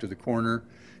you walk to the corner.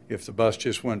 If the bus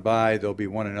just went by, there'll be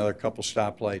another couple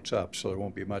stoplights up, so there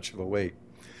won't be much of a wait.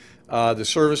 The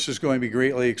service is going to be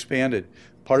greatly expanded.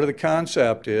 Part of the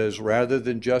concept is rather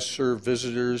than just serve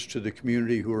visitors to the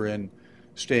community who are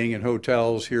staying in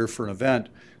hotels here for an event,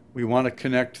 we want to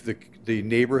connect the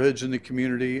neighborhoods in the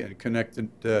community and connect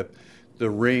the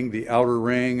ring, the outer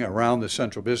ring around the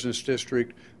central business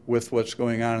district with what's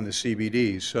going on in the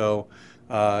CBD. So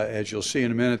as you'll see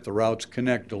in a minute, the routes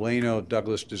connect Delano,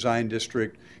 Douglas Design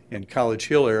District, and College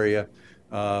Hill area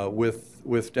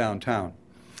with downtown.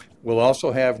 We'll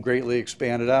also have greatly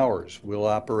expanded hours. We'll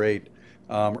operate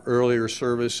earlier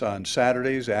service on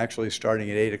Saturdays, actually starting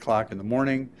at 8 o'clock in the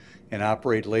morning, and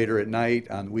operate later at night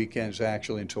on weekends,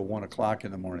 actually until 1 o'clock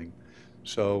in the morning.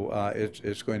 So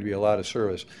it's going to be a lot of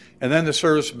service. And then the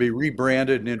service will be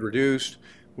rebranded and introduced.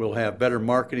 We'll have better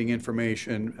marketing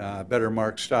information, better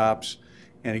marked stops.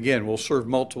 And again, we'll serve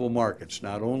multiple markets,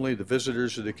 not only the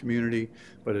visitors of the community,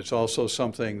 but it's also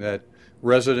something that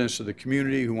residents of the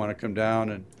community who want to come down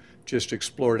and just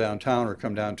explore downtown or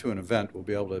come down to an event will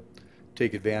be able to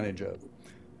take advantage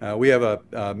of. We have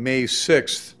a May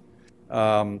 6th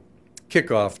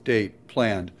kickoff date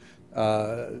planned.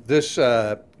 This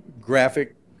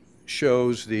graphic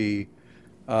shows the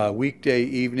weekday,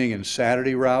 evening, and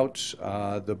Saturday routes.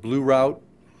 The blue route,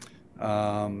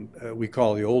 we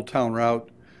call the Old Town route,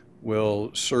 will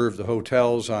serve the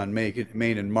hotels on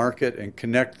Main and Market and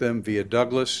connect them via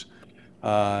Douglas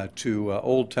to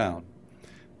Old Town.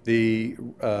 The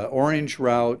orange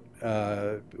route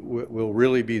will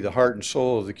really be the heart and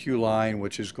soul of the Q line,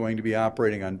 which is going to be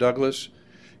operating on Douglas,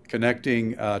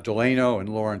 connecting Delano and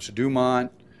Lawrence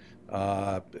Dumont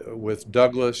with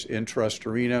Douglas, Intrust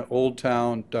Arena, Old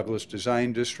Town, Douglas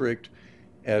Design District,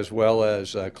 as well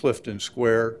as Clifton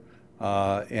Square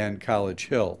and College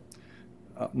Hill.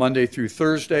 Monday through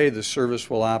Thursday, the service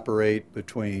will operate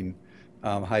between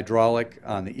Hydraulic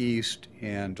on the east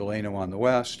and Delano on the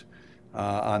west.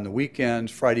 On the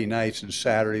weekends, Friday nights and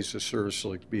Saturdays, the service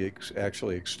will be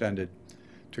actually extended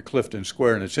to Clifton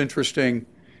Square. And it's interesting,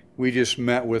 we just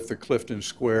met with the Clifton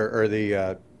Square, or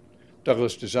the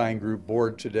Douglas Design Group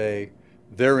board today.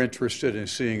 They're interested in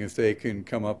seeing if they can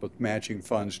come up with matching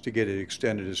funds to get it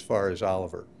extended as far as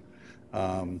Oliver.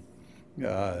 I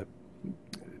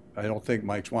don't think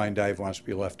Mike's Wine Dive wants to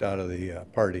be left out of the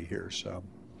party here. So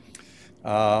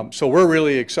we're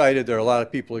really excited. There are a lot of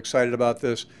people excited about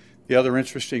this. The other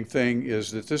interesting thing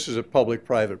is that this is a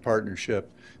public-private partnership.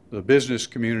 The business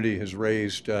community has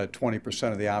raised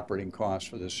 20% of the operating costs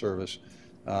for this service.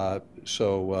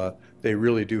 So they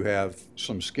really do have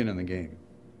some skin in the game.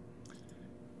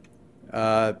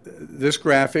 This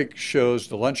graphic shows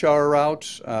the lunch hour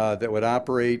routes that would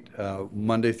operate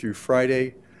Monday through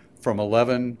Friday from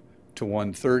 11 to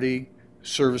 1:30.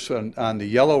 Service on the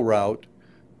yellow route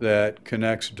that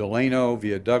connects Delano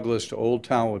via Douglas to Old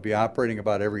Town would be operating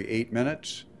about every 8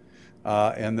 minutes.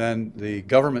 And then the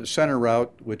Government Center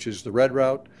route, which is the red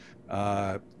route,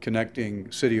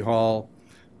 connecting City Hall,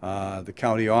 the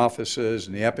county offices,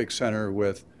 and the Epic Center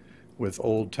with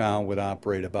Old Town would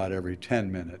operate about every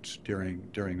 10 minutes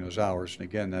during those hours. And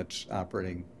again, that's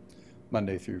operating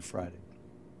Monday through Friday.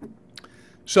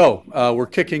 So we're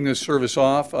kicking this service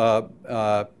off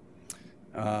on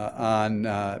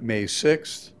May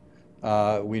 6th.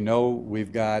 We know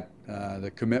we've got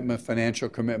the financial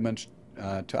commitments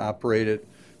to operate it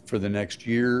for the next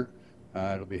year.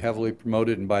 It'll be heavily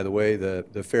promoted, and by the way,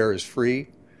 the fare is free.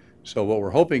 So what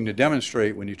we're hoping to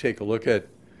demonstrate when you take a look at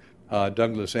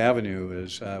Douglas Avenue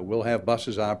is we'll have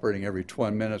buses operating every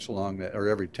 20 minutes along that, or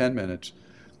every 10 minutes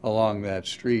along that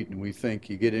street. And we think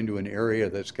you get into an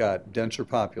area that's got denser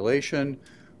population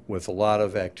with a lot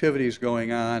of activities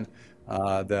going on,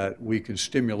 that we can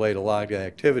stimulate a lot of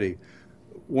activity.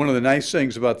 One of the nice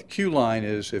things about the Q line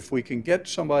is if we can get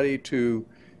somebody to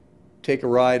take a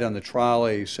ride on the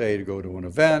trolley, say to go to an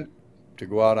event, to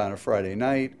go out on a Friday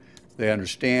night, they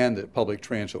understand that public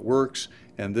transit works,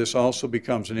 and this also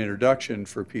becomes an introduction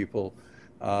for people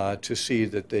to see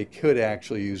that they could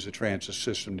actually use the transit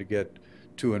system to get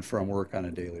to and from work on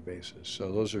a daily basis.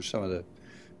 So those are some of the,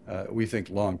 we think,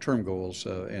 long-term goals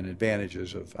and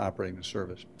advantages of operating the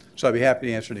service. So I'd be happy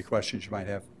to answer any questions you might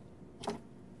have.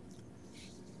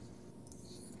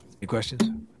 Any questions?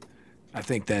 I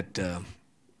think that,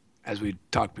 as we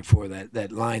talked before,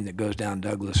 that line that goes down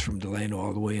Douglas from Delano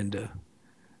all the way into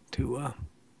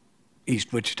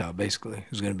East Wichita, basically,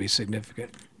 is going to be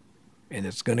significant. And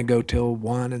it's going to go till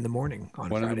 1 in the morning on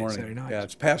Friday and Saturday nights. Yeah,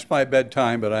 it's past my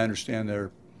bedtime, but I understand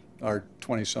there are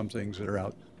 20-somethings that are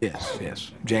out. Yes,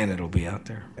 yes. Janet will be out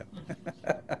there.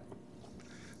 Yeah.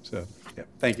 So, yeah,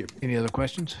 thank you. Any other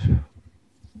questions?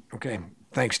 Okay.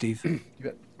 Thanks, Steve. You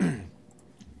bet.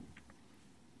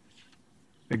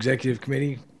 Executive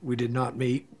Committee, we did not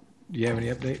meet. Do you have any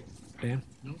update, Dan?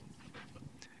 No.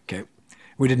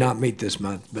 We did not meet this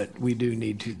month, but we do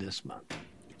need to this month.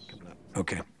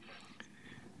 Okay.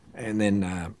 And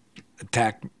then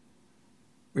attack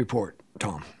report,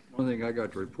 Tom. One thing I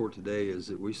got to report today is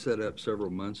that we set up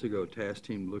several months ago a task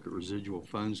team to look at residual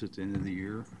funds at the end of the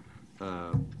year.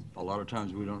 A lot of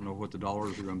times we don't know what the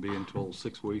dollars are going to be until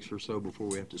 6 weeks or so before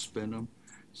we have to spend them.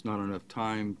 It's not enough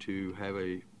time to have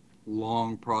a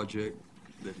long project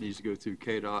that needs to go through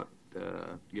KDOT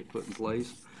to get put in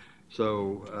place.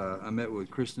 So I met with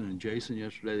Kristen and Jason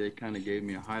yesterday. They kind of gave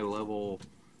me a high-level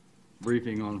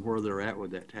briefing on where they're at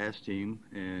with that task team,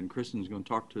 and Kristen's going to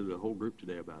talk to the whole group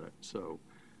today about it. So.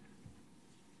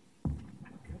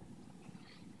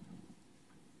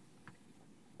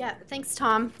 Yeah, thanks,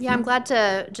 Tom. Yeah, I'm glad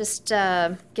to just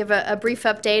give a brief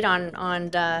update on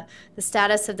the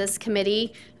status of this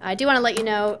committee. I do want to let you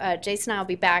know, Jason and I will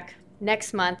be back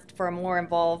next month for a more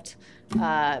involved,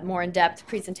 more in-depth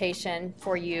presentation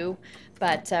for you,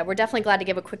 but we're definitely glad to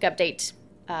give a quick update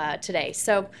today.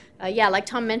 So yeah, like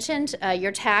Tom mentioned,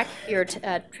 your TAC, your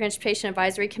Transportation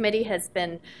Advisory Committee, has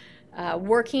been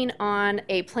working on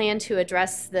a plan to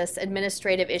address this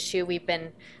administrative issue we've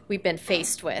been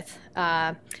faced with.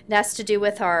 That's to do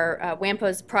with our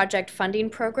WAMPO's project funding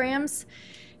programs.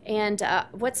 And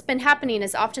what's been happening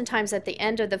is oftentimes at the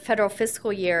end of the federal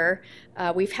fiscal year,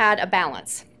 we've had a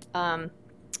balance.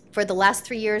 For the last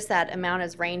 3 years, that amount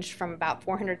has ranged from about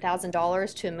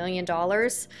 $400,000 to $1 million.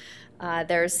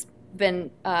 There's been,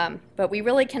 but we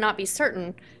really cannot be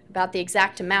certain about the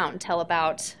exact amount until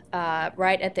about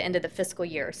right at the end of the fiscal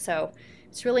year. So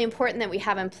it's really important that we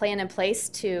have a plan in place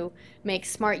to make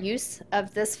smart use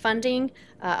of this funding.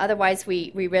 Otherwise,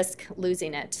 we risk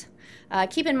losing it.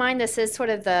 Keep in mind, this is sort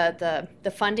of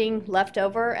the funding left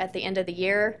over at the end of the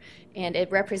year, and it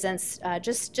represents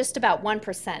just about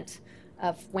 1%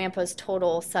 of WAMPO's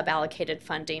total sub-allocated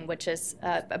funding, which is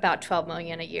about $12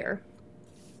 million a year.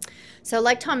 So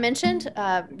like Tom mentioned,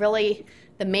 really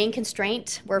the main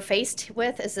constraint we're faced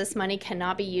with is this money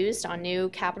cannot be used on new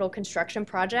capital construction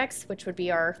projects, which would be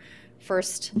our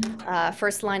first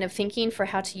line of thinking for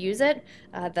how to use it.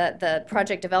 The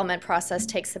project development process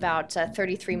takes about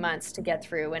 33 months to get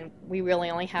through, and we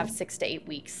really only have 6 to 8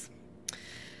 weeks.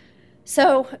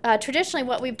 So traditionally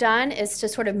what we've done is to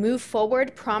sort of move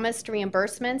forward promised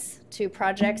reimbursements to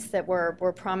projects that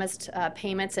were promised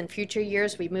payments in future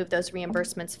years. We moved those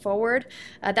reimbursements forward.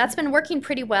 That's been working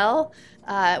pretty well,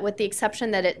 with the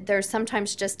exception that there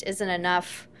sometimes just isn't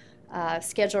enough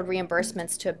scheduled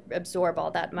reimbursements to absorb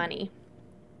all that money.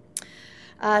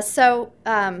 As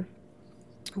a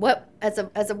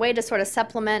way to sort of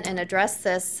supplement and address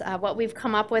this, what we've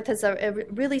come up with is a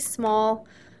really small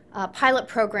pilot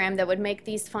program that would make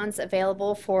these funds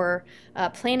available for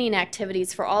planning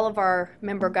activities for all of our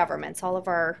member governments, all of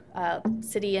our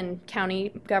city and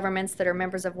county governments that are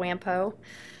members of WAMPO.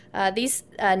 These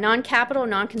non-capital,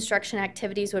 non-construction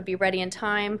activities would be ready in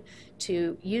time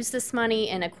to use this money,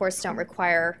 and of course don't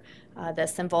require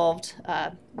this involved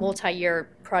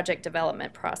multi-year project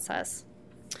development process.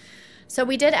 So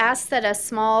we did ask that a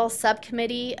small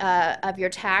subcommittee of your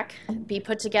TAC be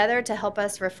put together to help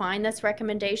us refine this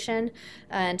recommendation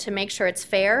and to make sure it's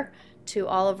fair to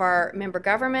all of our member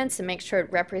governments and make sure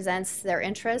it represents their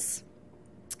interests.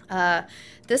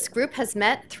 This group has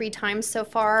met 3 times so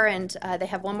far, and they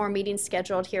have one more meeting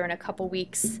scheduled here in a couple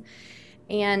weeks.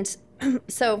 And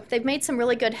so they've made some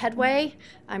really good headway.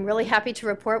 I'm really happy to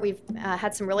report we've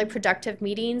had some really productive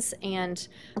meetings and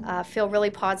feel really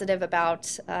positive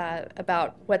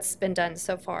about what's been done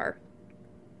so far.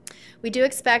 We do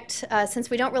expect, since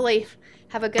we don't really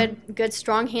have a good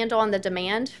strong handle on the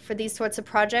demand for these sorts of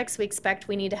projects, we expect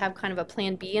we need to have kind of a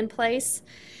plan B in place.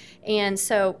 And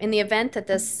so in the event that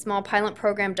this small pilot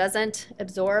program doesn't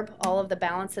absorb all of the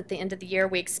balance at the end of the year,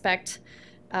 we expect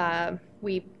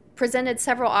we presented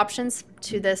several options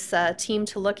to this team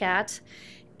to look at,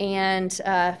 and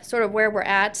sort of where we're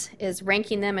at is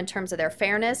ranking them in terms of their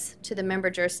fairness to the member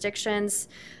jurisdictions,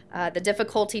 the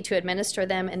difficulty to administer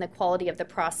them, and the quality of the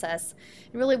process.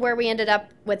 And really where we ended up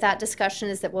with that discussion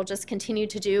is that we'll just continue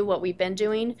to do what we've been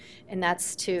doing, and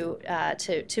that's to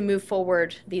move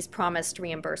forward these promised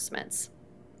reimbursements.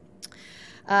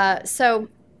 So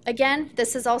again,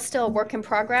 this is all still a work in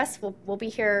progress. We'll be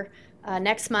here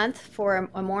next month for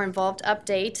a more involved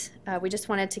update. We just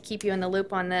wanted to keep you in the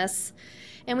loop on this.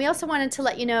 And we also wanted to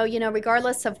let you know,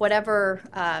 regardless of whatever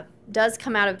does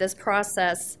come out of this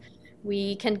process,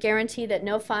 we can guarantee that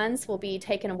no funds will be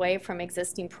taken away from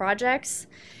existing projects,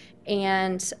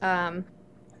 and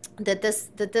that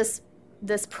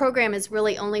this program is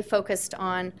really only focused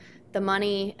on the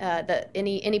money,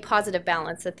 any positive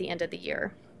balance at the end of the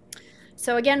year.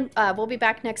 So again, we'll be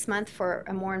back next month for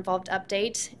a more involved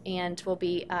update, and we'll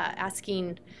be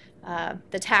asking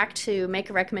the TAC to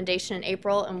make a recommendation in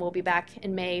April, and we'll be back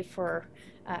in May for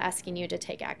asking you to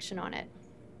take action on it.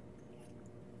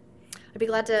 I'd be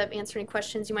glad to answer any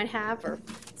questions you might have, or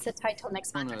sit tight till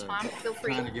next month. Or Tom, feel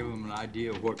free. Kind of give them an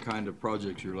idea of what kind of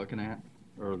projects you're looking at,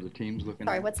 or the team's looking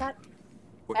Sorry, at. what's that?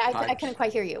 What I couldn't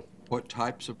quite hear you. What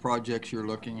types of projects you're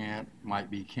looking at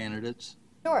might be candidates?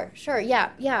 Sure,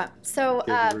 yeah. So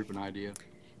Give the group an idea.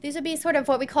 these would be sort of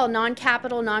what we call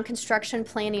non-capital, non-construction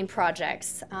planning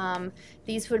projects.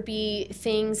 These would be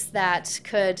things that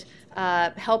could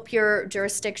help your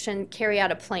jurisdiction carry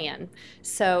out a plan.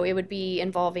 So it would be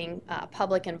involving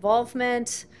public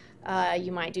involvement.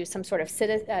 You might do some sort of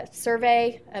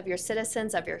survey of your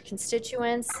citizens, of your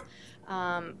constituents.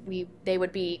 They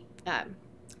would be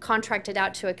contracted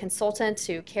out to a consultant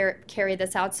to carry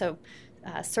this out. So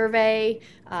survey,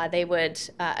 they would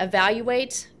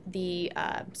evaluate the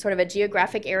sort of a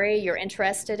geographic area you're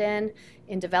interested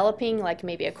in developing, like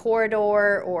maybe a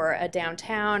corridor or a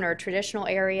downtown or a traditional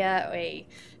area,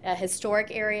 a historic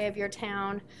area of your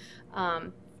town,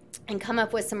 and come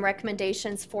up with some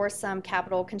recommendations for some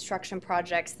capital construction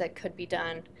projects that could be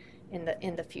done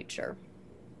in the future.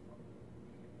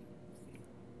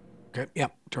 Okay, yeah,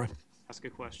 Troy. Ask a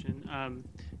question.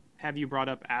 Have you brought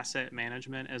up asset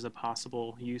management as a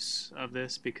possible use of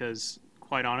this? Because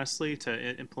quite honestly,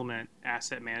 to implement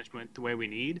asset management the way we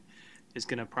need is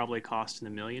going to probably cost in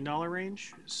the $1 million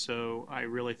range. So I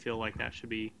really feel like that should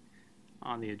be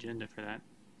on the agenda for that.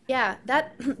 Yeah,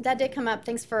 that did come up.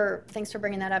 Thanks for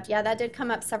bringing that up. Yeah, that did come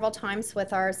up several times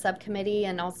with our subcommittee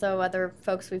and also other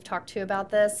folks we've talked to about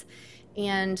this.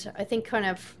 And I think kind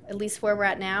of at least where we're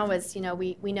at now is,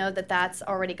 we know that that's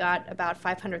already got about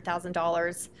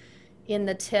 $500,000 in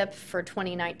the tip for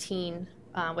 2019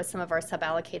 with some of our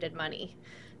suballocated money.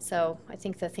 So I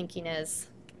think the thinking is.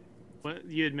 Well,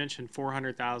 you had mentioned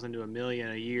 400,000 to $1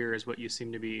 million a year is what you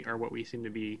seem to be, or what we seem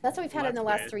to be. That's what we've had in the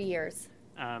last 3 years.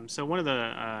 So one of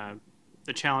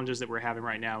the challenges that we're having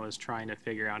right now is trying to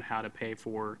figure out how to pay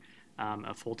for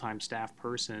a full-time staff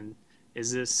person.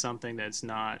 Is this something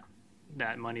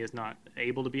that money is not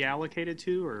able to be allocated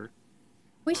to, or?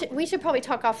 We should probably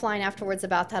talk offline afterwards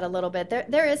about that a little bit.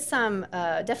 There is some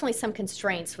definitely some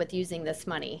constraints with using this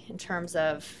money in terms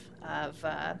of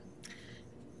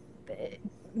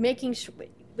making sure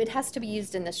it has to be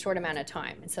used in this short amount of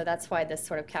time, and so that's why this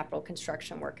sort of capital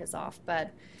construction work is off.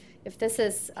 But if this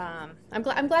is, I'm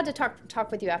glad to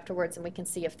talk with you afterwards, and we can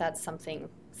see if that's something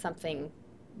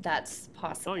that's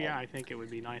possible. Oh yeah, I think it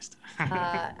would be nice to.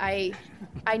 I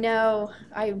know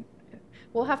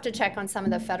we'll have to check on some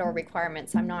of the federal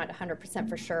requirements. I'm not 100%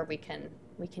 for sure we can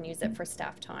use it for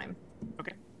staff time.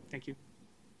 Okay, thank you.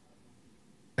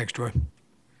 Thanks, Troy.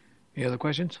 Any other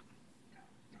questions?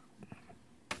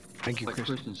 Thank you, Like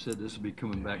Kristen. Kristen said, this will be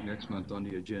coming back next month on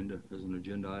the agenda as an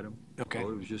agenda item. Okay. So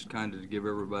it was just kind of to give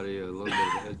everybody a little bit of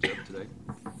a heads up today.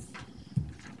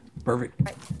 Perfect. All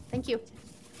right, thank you.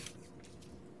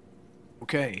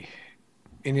 Okay.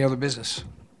 Any other business?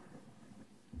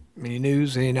 Any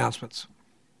news, any announcements?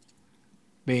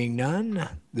 Being none,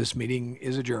 this meeting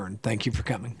is adjourned. Thank you for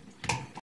coming.